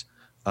folks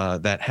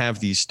that have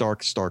these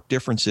stark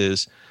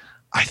differences,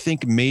 I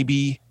think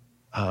maybe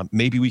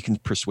we can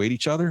persuade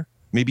each other.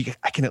 Maybe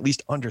I can at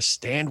least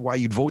understand why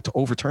you'd vote to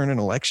overturn an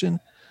election.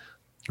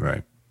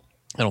 Right.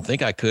 I don't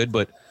think I could,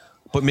 but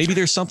maybe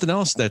there's something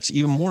else that's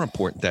even more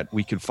important that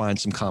we could find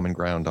some common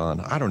ground on.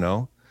 I don't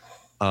know.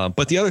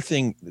 But the other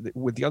thing,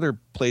 with the other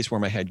place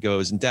where my head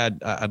goes, and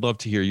Dad, I'd love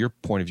to hear your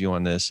point of view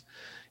on this,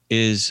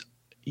 is,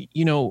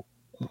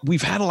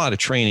 we've had a lot of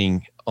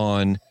training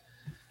on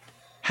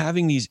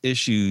having these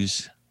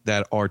issues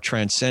that are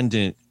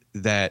transcendent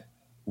that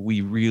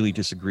we really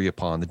disagree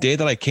upon. The day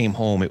that I came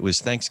home, it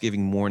was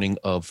Thanksgiving morning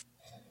of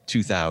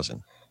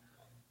 2000.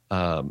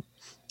 Lisa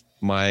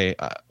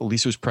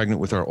was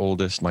pregnant with our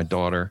oldest, my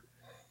daughter,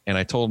 and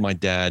I told my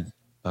dad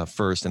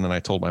first, and then I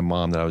told my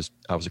mom that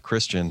I was a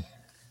Christian.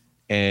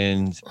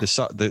 And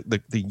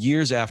the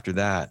years after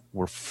that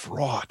were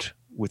fraught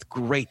with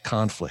great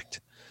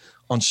conflict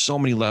on so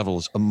many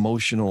levels: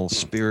 emotional,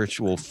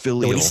 spiritual,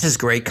 filial. When he says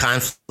great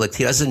conflict,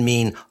 he doesn't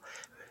mean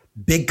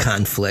big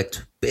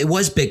conflict. It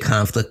was big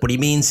conflict. What he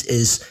means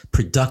is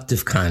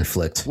productive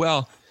conflict.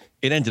 Well,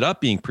 it ended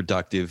up being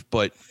productive,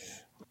 but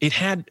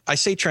I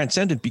say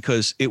transcendent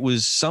because it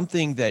was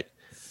something that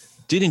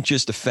didn't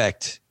just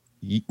affect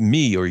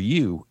me or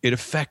you. It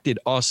affected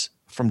us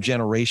from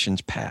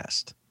generations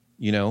past.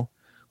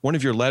 One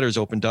of your letters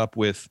opened up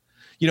with,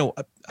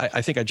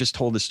 I think I just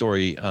told this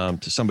story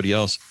to somebody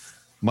else.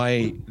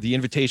 The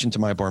invitation to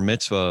my bar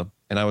mitzvah,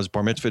 and I was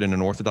bar mitzvahed in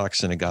an Orthodox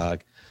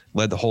synagogue,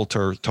 led the whole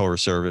Torah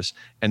service,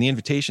 and the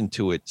invitation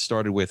to it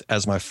started with,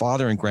 as my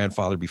father and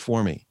grandfather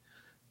before me.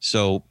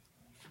 So,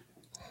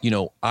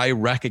 I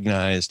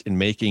recognized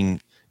in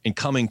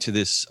coming to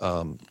this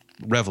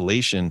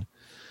revelation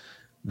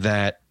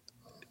that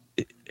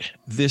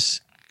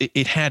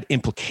it had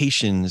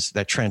implications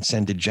that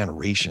transcended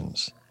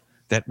generations.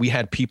 That we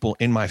had people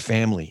in my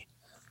family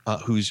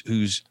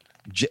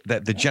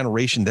that the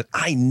generation that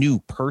I knew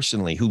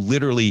personally, who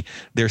literally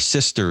their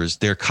sisters,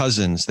 their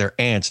cousins, their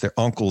aunts, their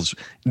uncles,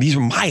 these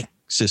were my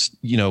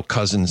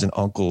cousins and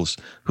uncles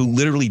who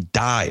literally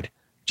died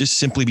just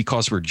simply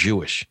because we're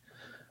Jewish.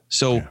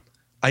 So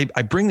yeah.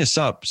 I bring this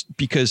up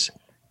because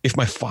if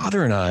my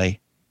father and I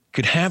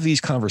could have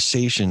these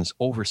conversations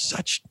over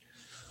such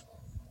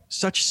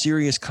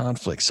serious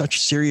conflict,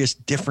 such serious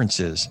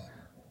differences,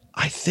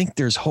 I think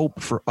there's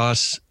hope for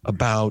us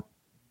about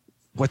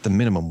what the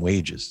minimum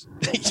wage is.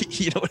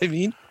 You know what I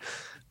mean?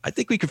 I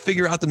think we could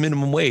figure out the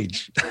minimum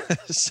wage.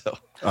 So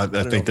I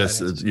think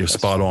you're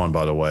spot on,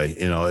 by the way.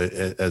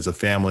 As a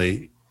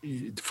family,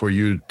 for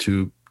you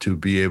to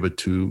be able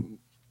to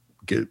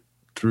get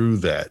through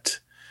that,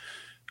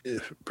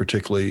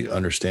 particularly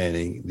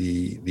understanding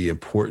the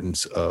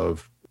importance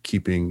of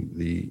keeping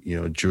the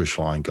Jewish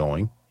line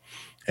going.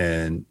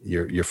 And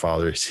your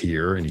father is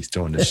here and he's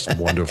doing this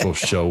wonderful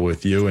show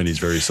with you, and he's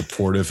very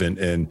supportive,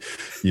 and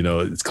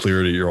it's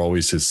clear that you're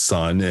always his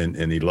son,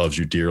 and he loves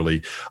you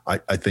dearly.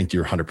 I think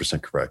you're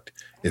 100% correct.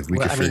 If we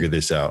could figure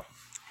this out.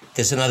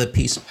 There's another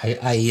piece.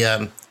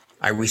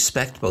 I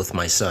respect both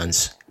my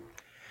sons.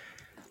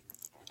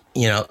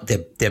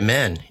 They're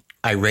men.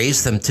 I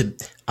raised them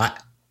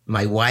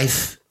my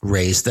wife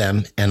raised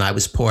them, and I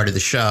was part of the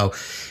show,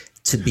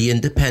 to be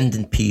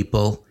independent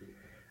people,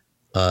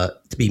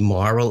 to be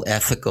moral,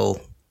 ethical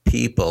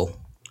people.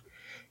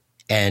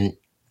 And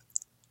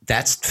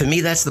for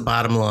me, that's the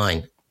bottom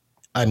line.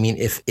 I mean,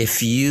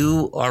 if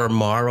you are a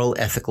moral,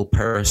 ethical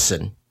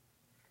person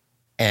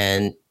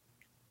and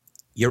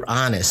you're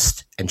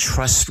honest and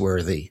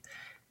trustworthy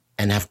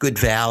and have good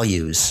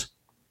values,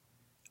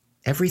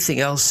 everything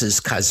else is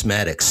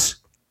cosmetics.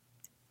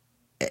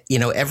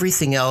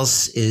 Everything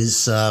else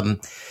is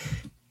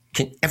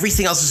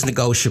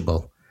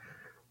negotiable.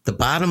 The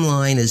bottom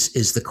line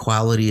is the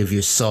quality of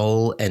your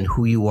soul and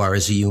who you are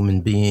as a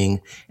human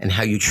being and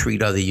how you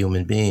treat other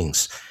human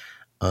beings.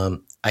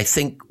 I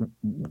think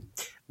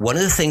one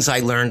of the things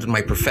I learned in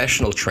my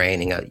professional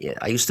training,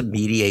 I used to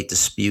mediate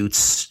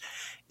disputes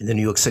in the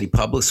New York City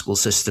public school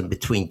system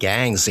between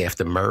gangs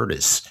after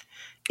murders,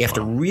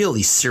 after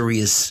really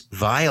serious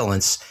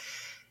violence.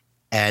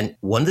 And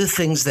one of the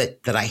things that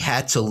I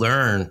had to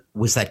learn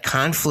was that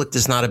conflict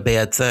is not a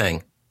bad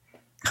thing.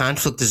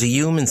 Conflict is a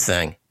human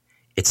thing.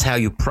 It's how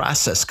you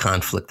process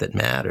conflict that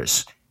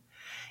matters.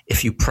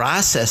 If you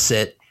process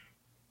it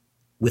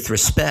with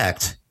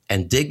respect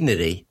and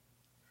dignity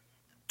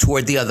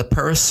toward the other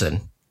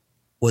person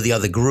or the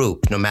other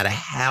group, no matter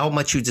how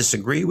much you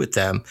disagree with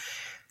them,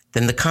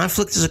 then the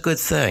conflict is a good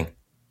thing.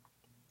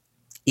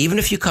 Even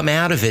if you come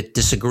out of it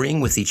disagreeing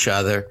with each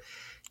other,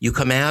 you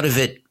come out of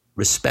it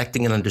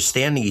respecting and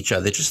understanding each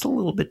other just a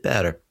little bit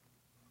better.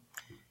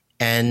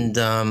 And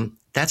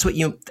that's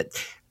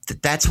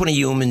when a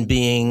human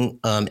being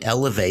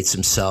elevates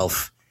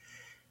himself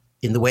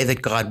in the way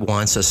that God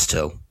wants us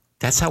to.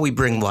 That's how we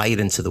bring light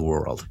into the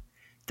world.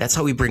 That's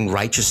how we bring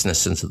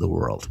righteousness into the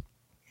world.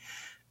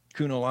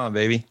 Kuno on,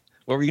 baby.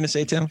 What were you going to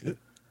say, Tim?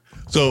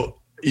 So,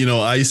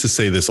 I used to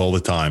say this all the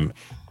time.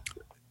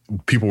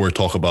 People were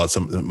talking about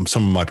some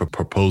of my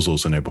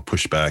proposals, and they would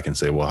push back and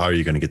say, well, how are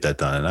you going to get that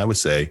done? And I would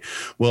say,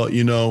 well,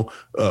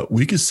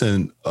 we could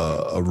send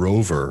a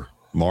rover,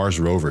 Mars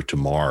rover, to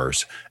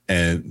Mars.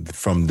 And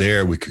from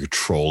there, we could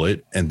control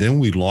it. And then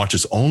we launch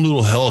its own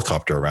little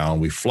helicopter around.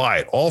 We fly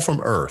it all from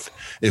Earth.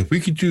 If we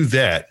could do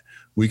that,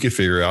 we could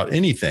figure out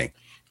anything.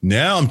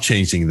 Now I'm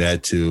changing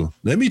that to,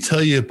 let me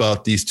tell you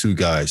about these two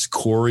guys,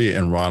 Corey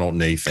and Ronald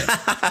Nathan.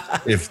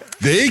 If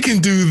they can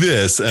do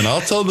this, and I'll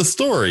tell the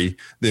story,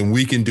 then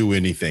we can do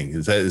anything.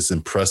 That is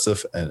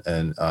impressive.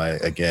 And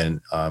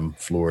I'm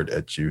floored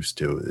at you,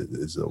 Stu. It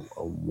is a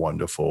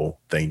wonderful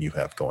thing you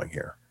have going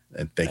here.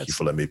 And thank you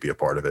for letting me be a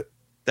part of it.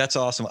 That's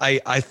awesome.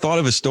 I thought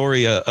of a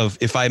story of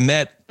if I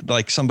met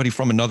like somebody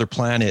from another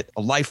planet,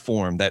 a life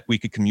form that we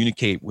could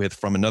communicate with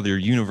from another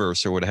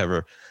universe or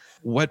whatever,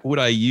 what would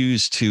I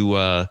use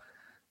to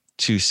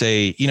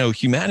say,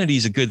 humanity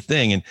is a good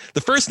thing? And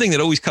the first thing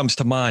that always comes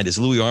to mind is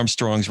Louis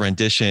Armstrong's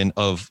rendition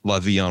of La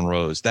Vie en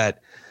Rose.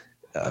 That,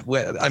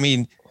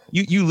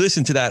 you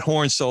listen to that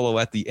horn solo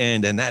at the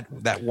end and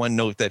that one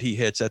note that he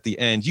hits at the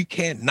end, you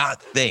can't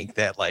not think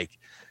that like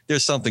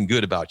there's something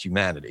good about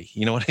humanity.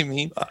 You know what I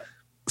mean?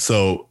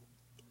 So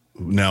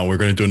now we're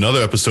going to do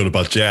another episode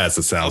about jazz,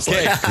 it sounds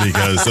like,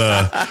 because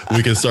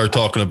we can start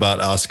talking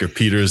about Oscar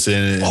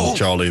Peterson and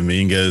Charlie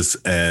Mingus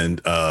and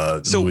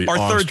so Louis our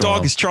Armstrong. Third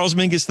dog is Charles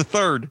Mingus the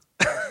third.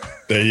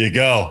 There you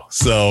go.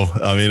 So,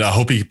 I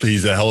hope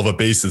he's a hell of a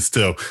bassist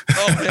too.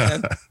 Oh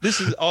man, this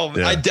is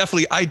yeah. I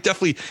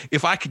definitely,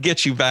 if I could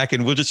get you back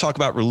and we'll just talk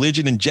about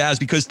religion and jazz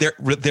because they're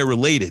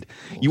related.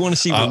 You want to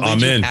see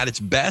religion at its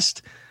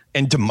best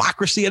and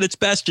democracy at its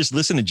best, just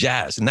listen to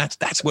jazz. And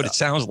that's what it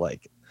sounds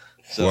like.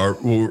 So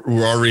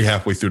we're already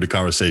halfway through the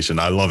conversation.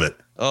 I love it.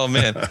 Oh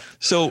man.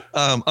 So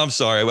I'm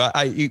sorry.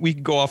 We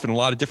can go off in a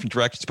lot of different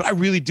directions, but I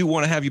really do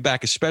want to have you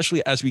back,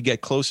 especially as we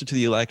get closer to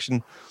the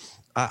election.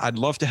 I'd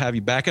love to have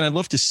you back, and I'd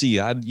love to see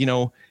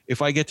you.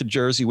 If I get to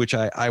Jersey, which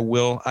I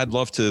will, I'd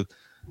love to,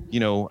 I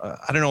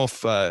don't know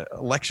if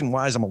election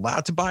wise I'm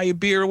allowed to buy you a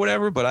beer or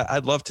whatever, but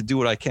I'd love to do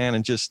what I can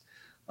and just.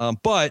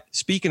 But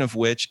speaking of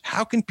which,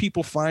 how can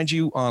people find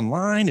you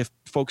online if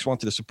folks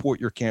wanted to support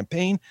your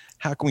campaign?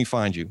 How can we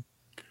find you?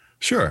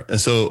 Sure. And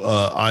so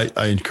I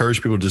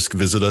encourage people to just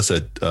visit us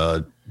at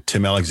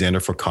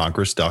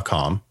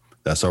timalexanderforcongress.com.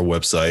 That's our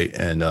website.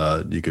 And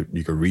you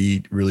could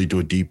read, really do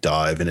a deep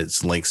dive, and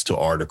it's links to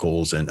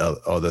articles and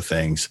other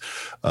things.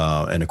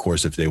 And of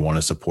course, if they want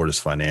to support us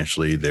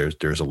financially,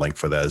 there's a link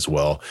for that as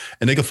well.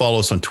 And they can follow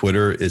us on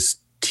Twitter. It's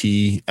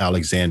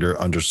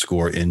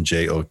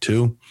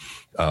TAlexander_NJ-02.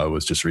 It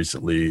was just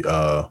recently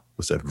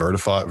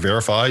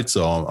verified.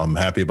 So I'm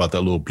happy about that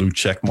little blue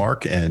check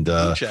mark. And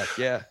blue check,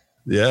 yeah.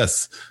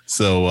 Yes.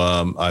 So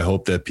I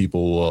hope that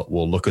people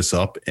will look us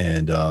up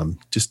and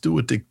just do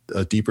a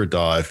deeper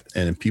dive.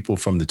 And if people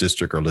from the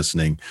district are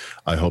listening,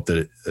 I hope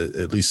that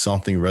at least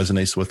something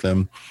resonates with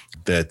them,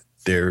 that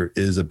there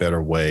is a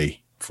better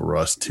way for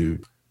us to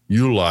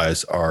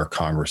utilize our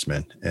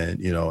congressmen. And,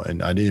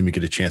 and I didn't even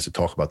get a chance to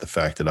talk about the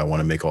fact that I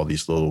want to make all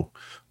these little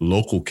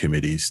local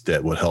committees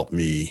that would help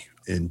me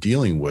in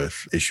dealing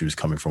with issues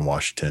coming from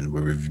Washington. We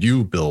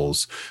review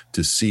bills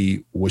to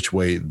see which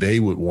way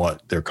they would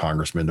want their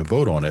congressmen to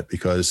vote on it,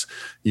 because,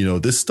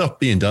 this stuff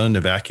being done in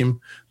the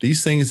vacuum,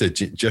 these things that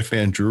Jeff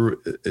Van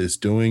Drew is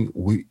doing,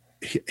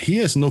 he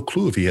has no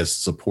clue if he has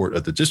support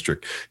of the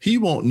district. He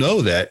won't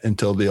know that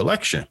until the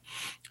election.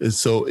 And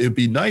so it'd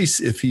be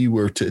nice if he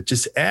were to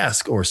just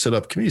ask or set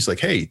up committees like,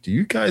 hey, do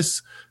you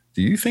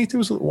think there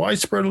was a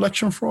widespread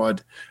election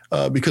fraud?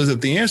 Because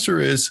if the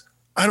answer is,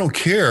 I don't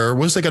care,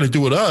 what's that got to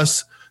do with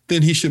us?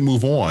 then he should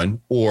move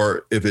on.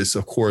 Or if it's,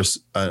 of course,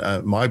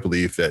 my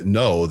belief that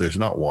no, there's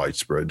not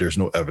widespread, there's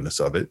no evidence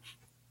of it,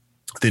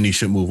 then he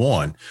should move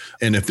on.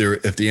 And if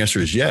the answer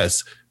is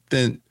yes,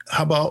 then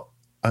how about,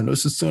 I know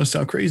this is going to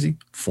sound crazy,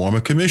 form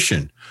a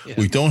commission. Yeah.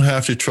 We don't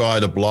have to try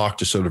to block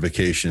the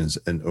certifications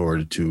in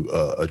order to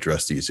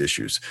address these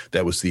issues.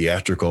 That was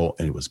theatrical,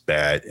 and it was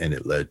bad, and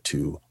it led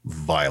to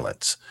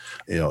violence.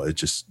 It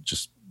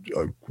just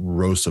a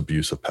gross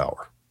abuse of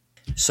power.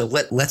 So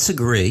let's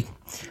agree,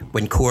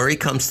 when Corey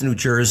comes to New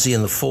Jersey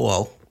in the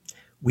fall,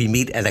 we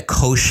meet at a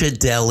kosher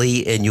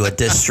deli in your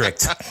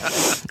district.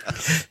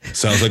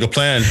 Sounds like a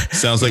plan.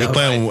 Right.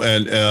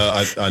 And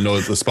I know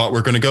the spot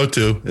we're going to go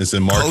to is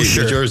in Market,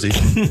 New Jersey.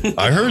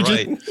 I heard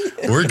you.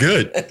 We're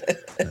good.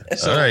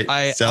 So all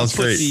right. Sounds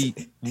great. I'll put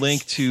the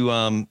link to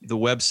the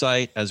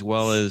website as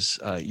well as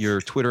your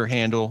Twitter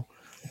handle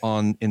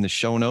in the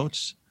show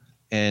notes.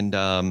 And,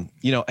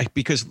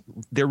 because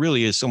there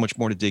really is so much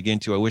more to dig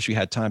into. I wish we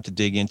had time to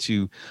dig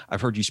into.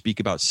 I've heard you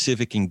speak about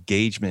civic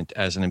engagement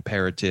as an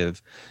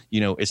imperative.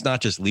 It's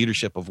not just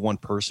leadership of one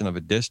person of a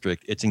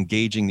district. It's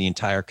engaging the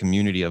entire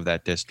community of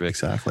that district.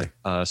 Exactly.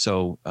 There's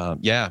so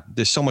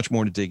much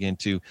more to dig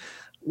into.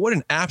 What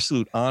an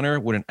absolute honor.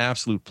 What an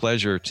absolute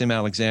pleasure. Tim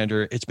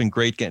Alexander, it's been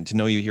great getting to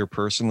know you here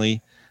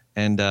personally.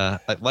 And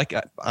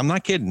I'm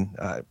not kidding.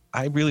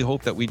 I really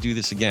hope that we do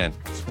this again.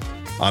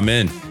 I'm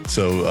in.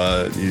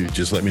 So you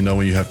just let me know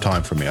when you have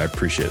time for me. I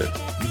appreciate it.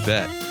 You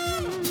bet.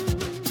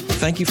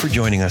 Thank you for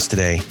joining us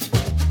today.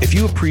 If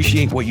you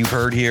appreciate what you've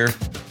heard here,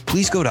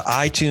 please go to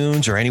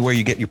iTunes or anywhere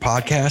you get your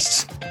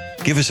podcasts.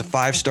 Give us a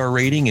 5-star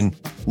rating and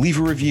leave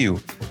a review.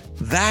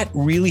 That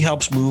really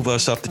helps move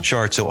us up the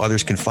chart so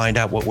others can find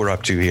out what we're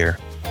up to here.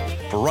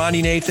 For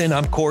Ronnie Nathan,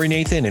 I'm Corey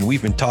Nathan, and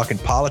we've been talking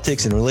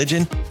politics and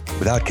religion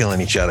without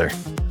killing each other.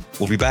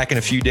 We'll be back in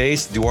a few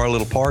days to do our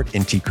little part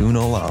in Tikkun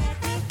Olam.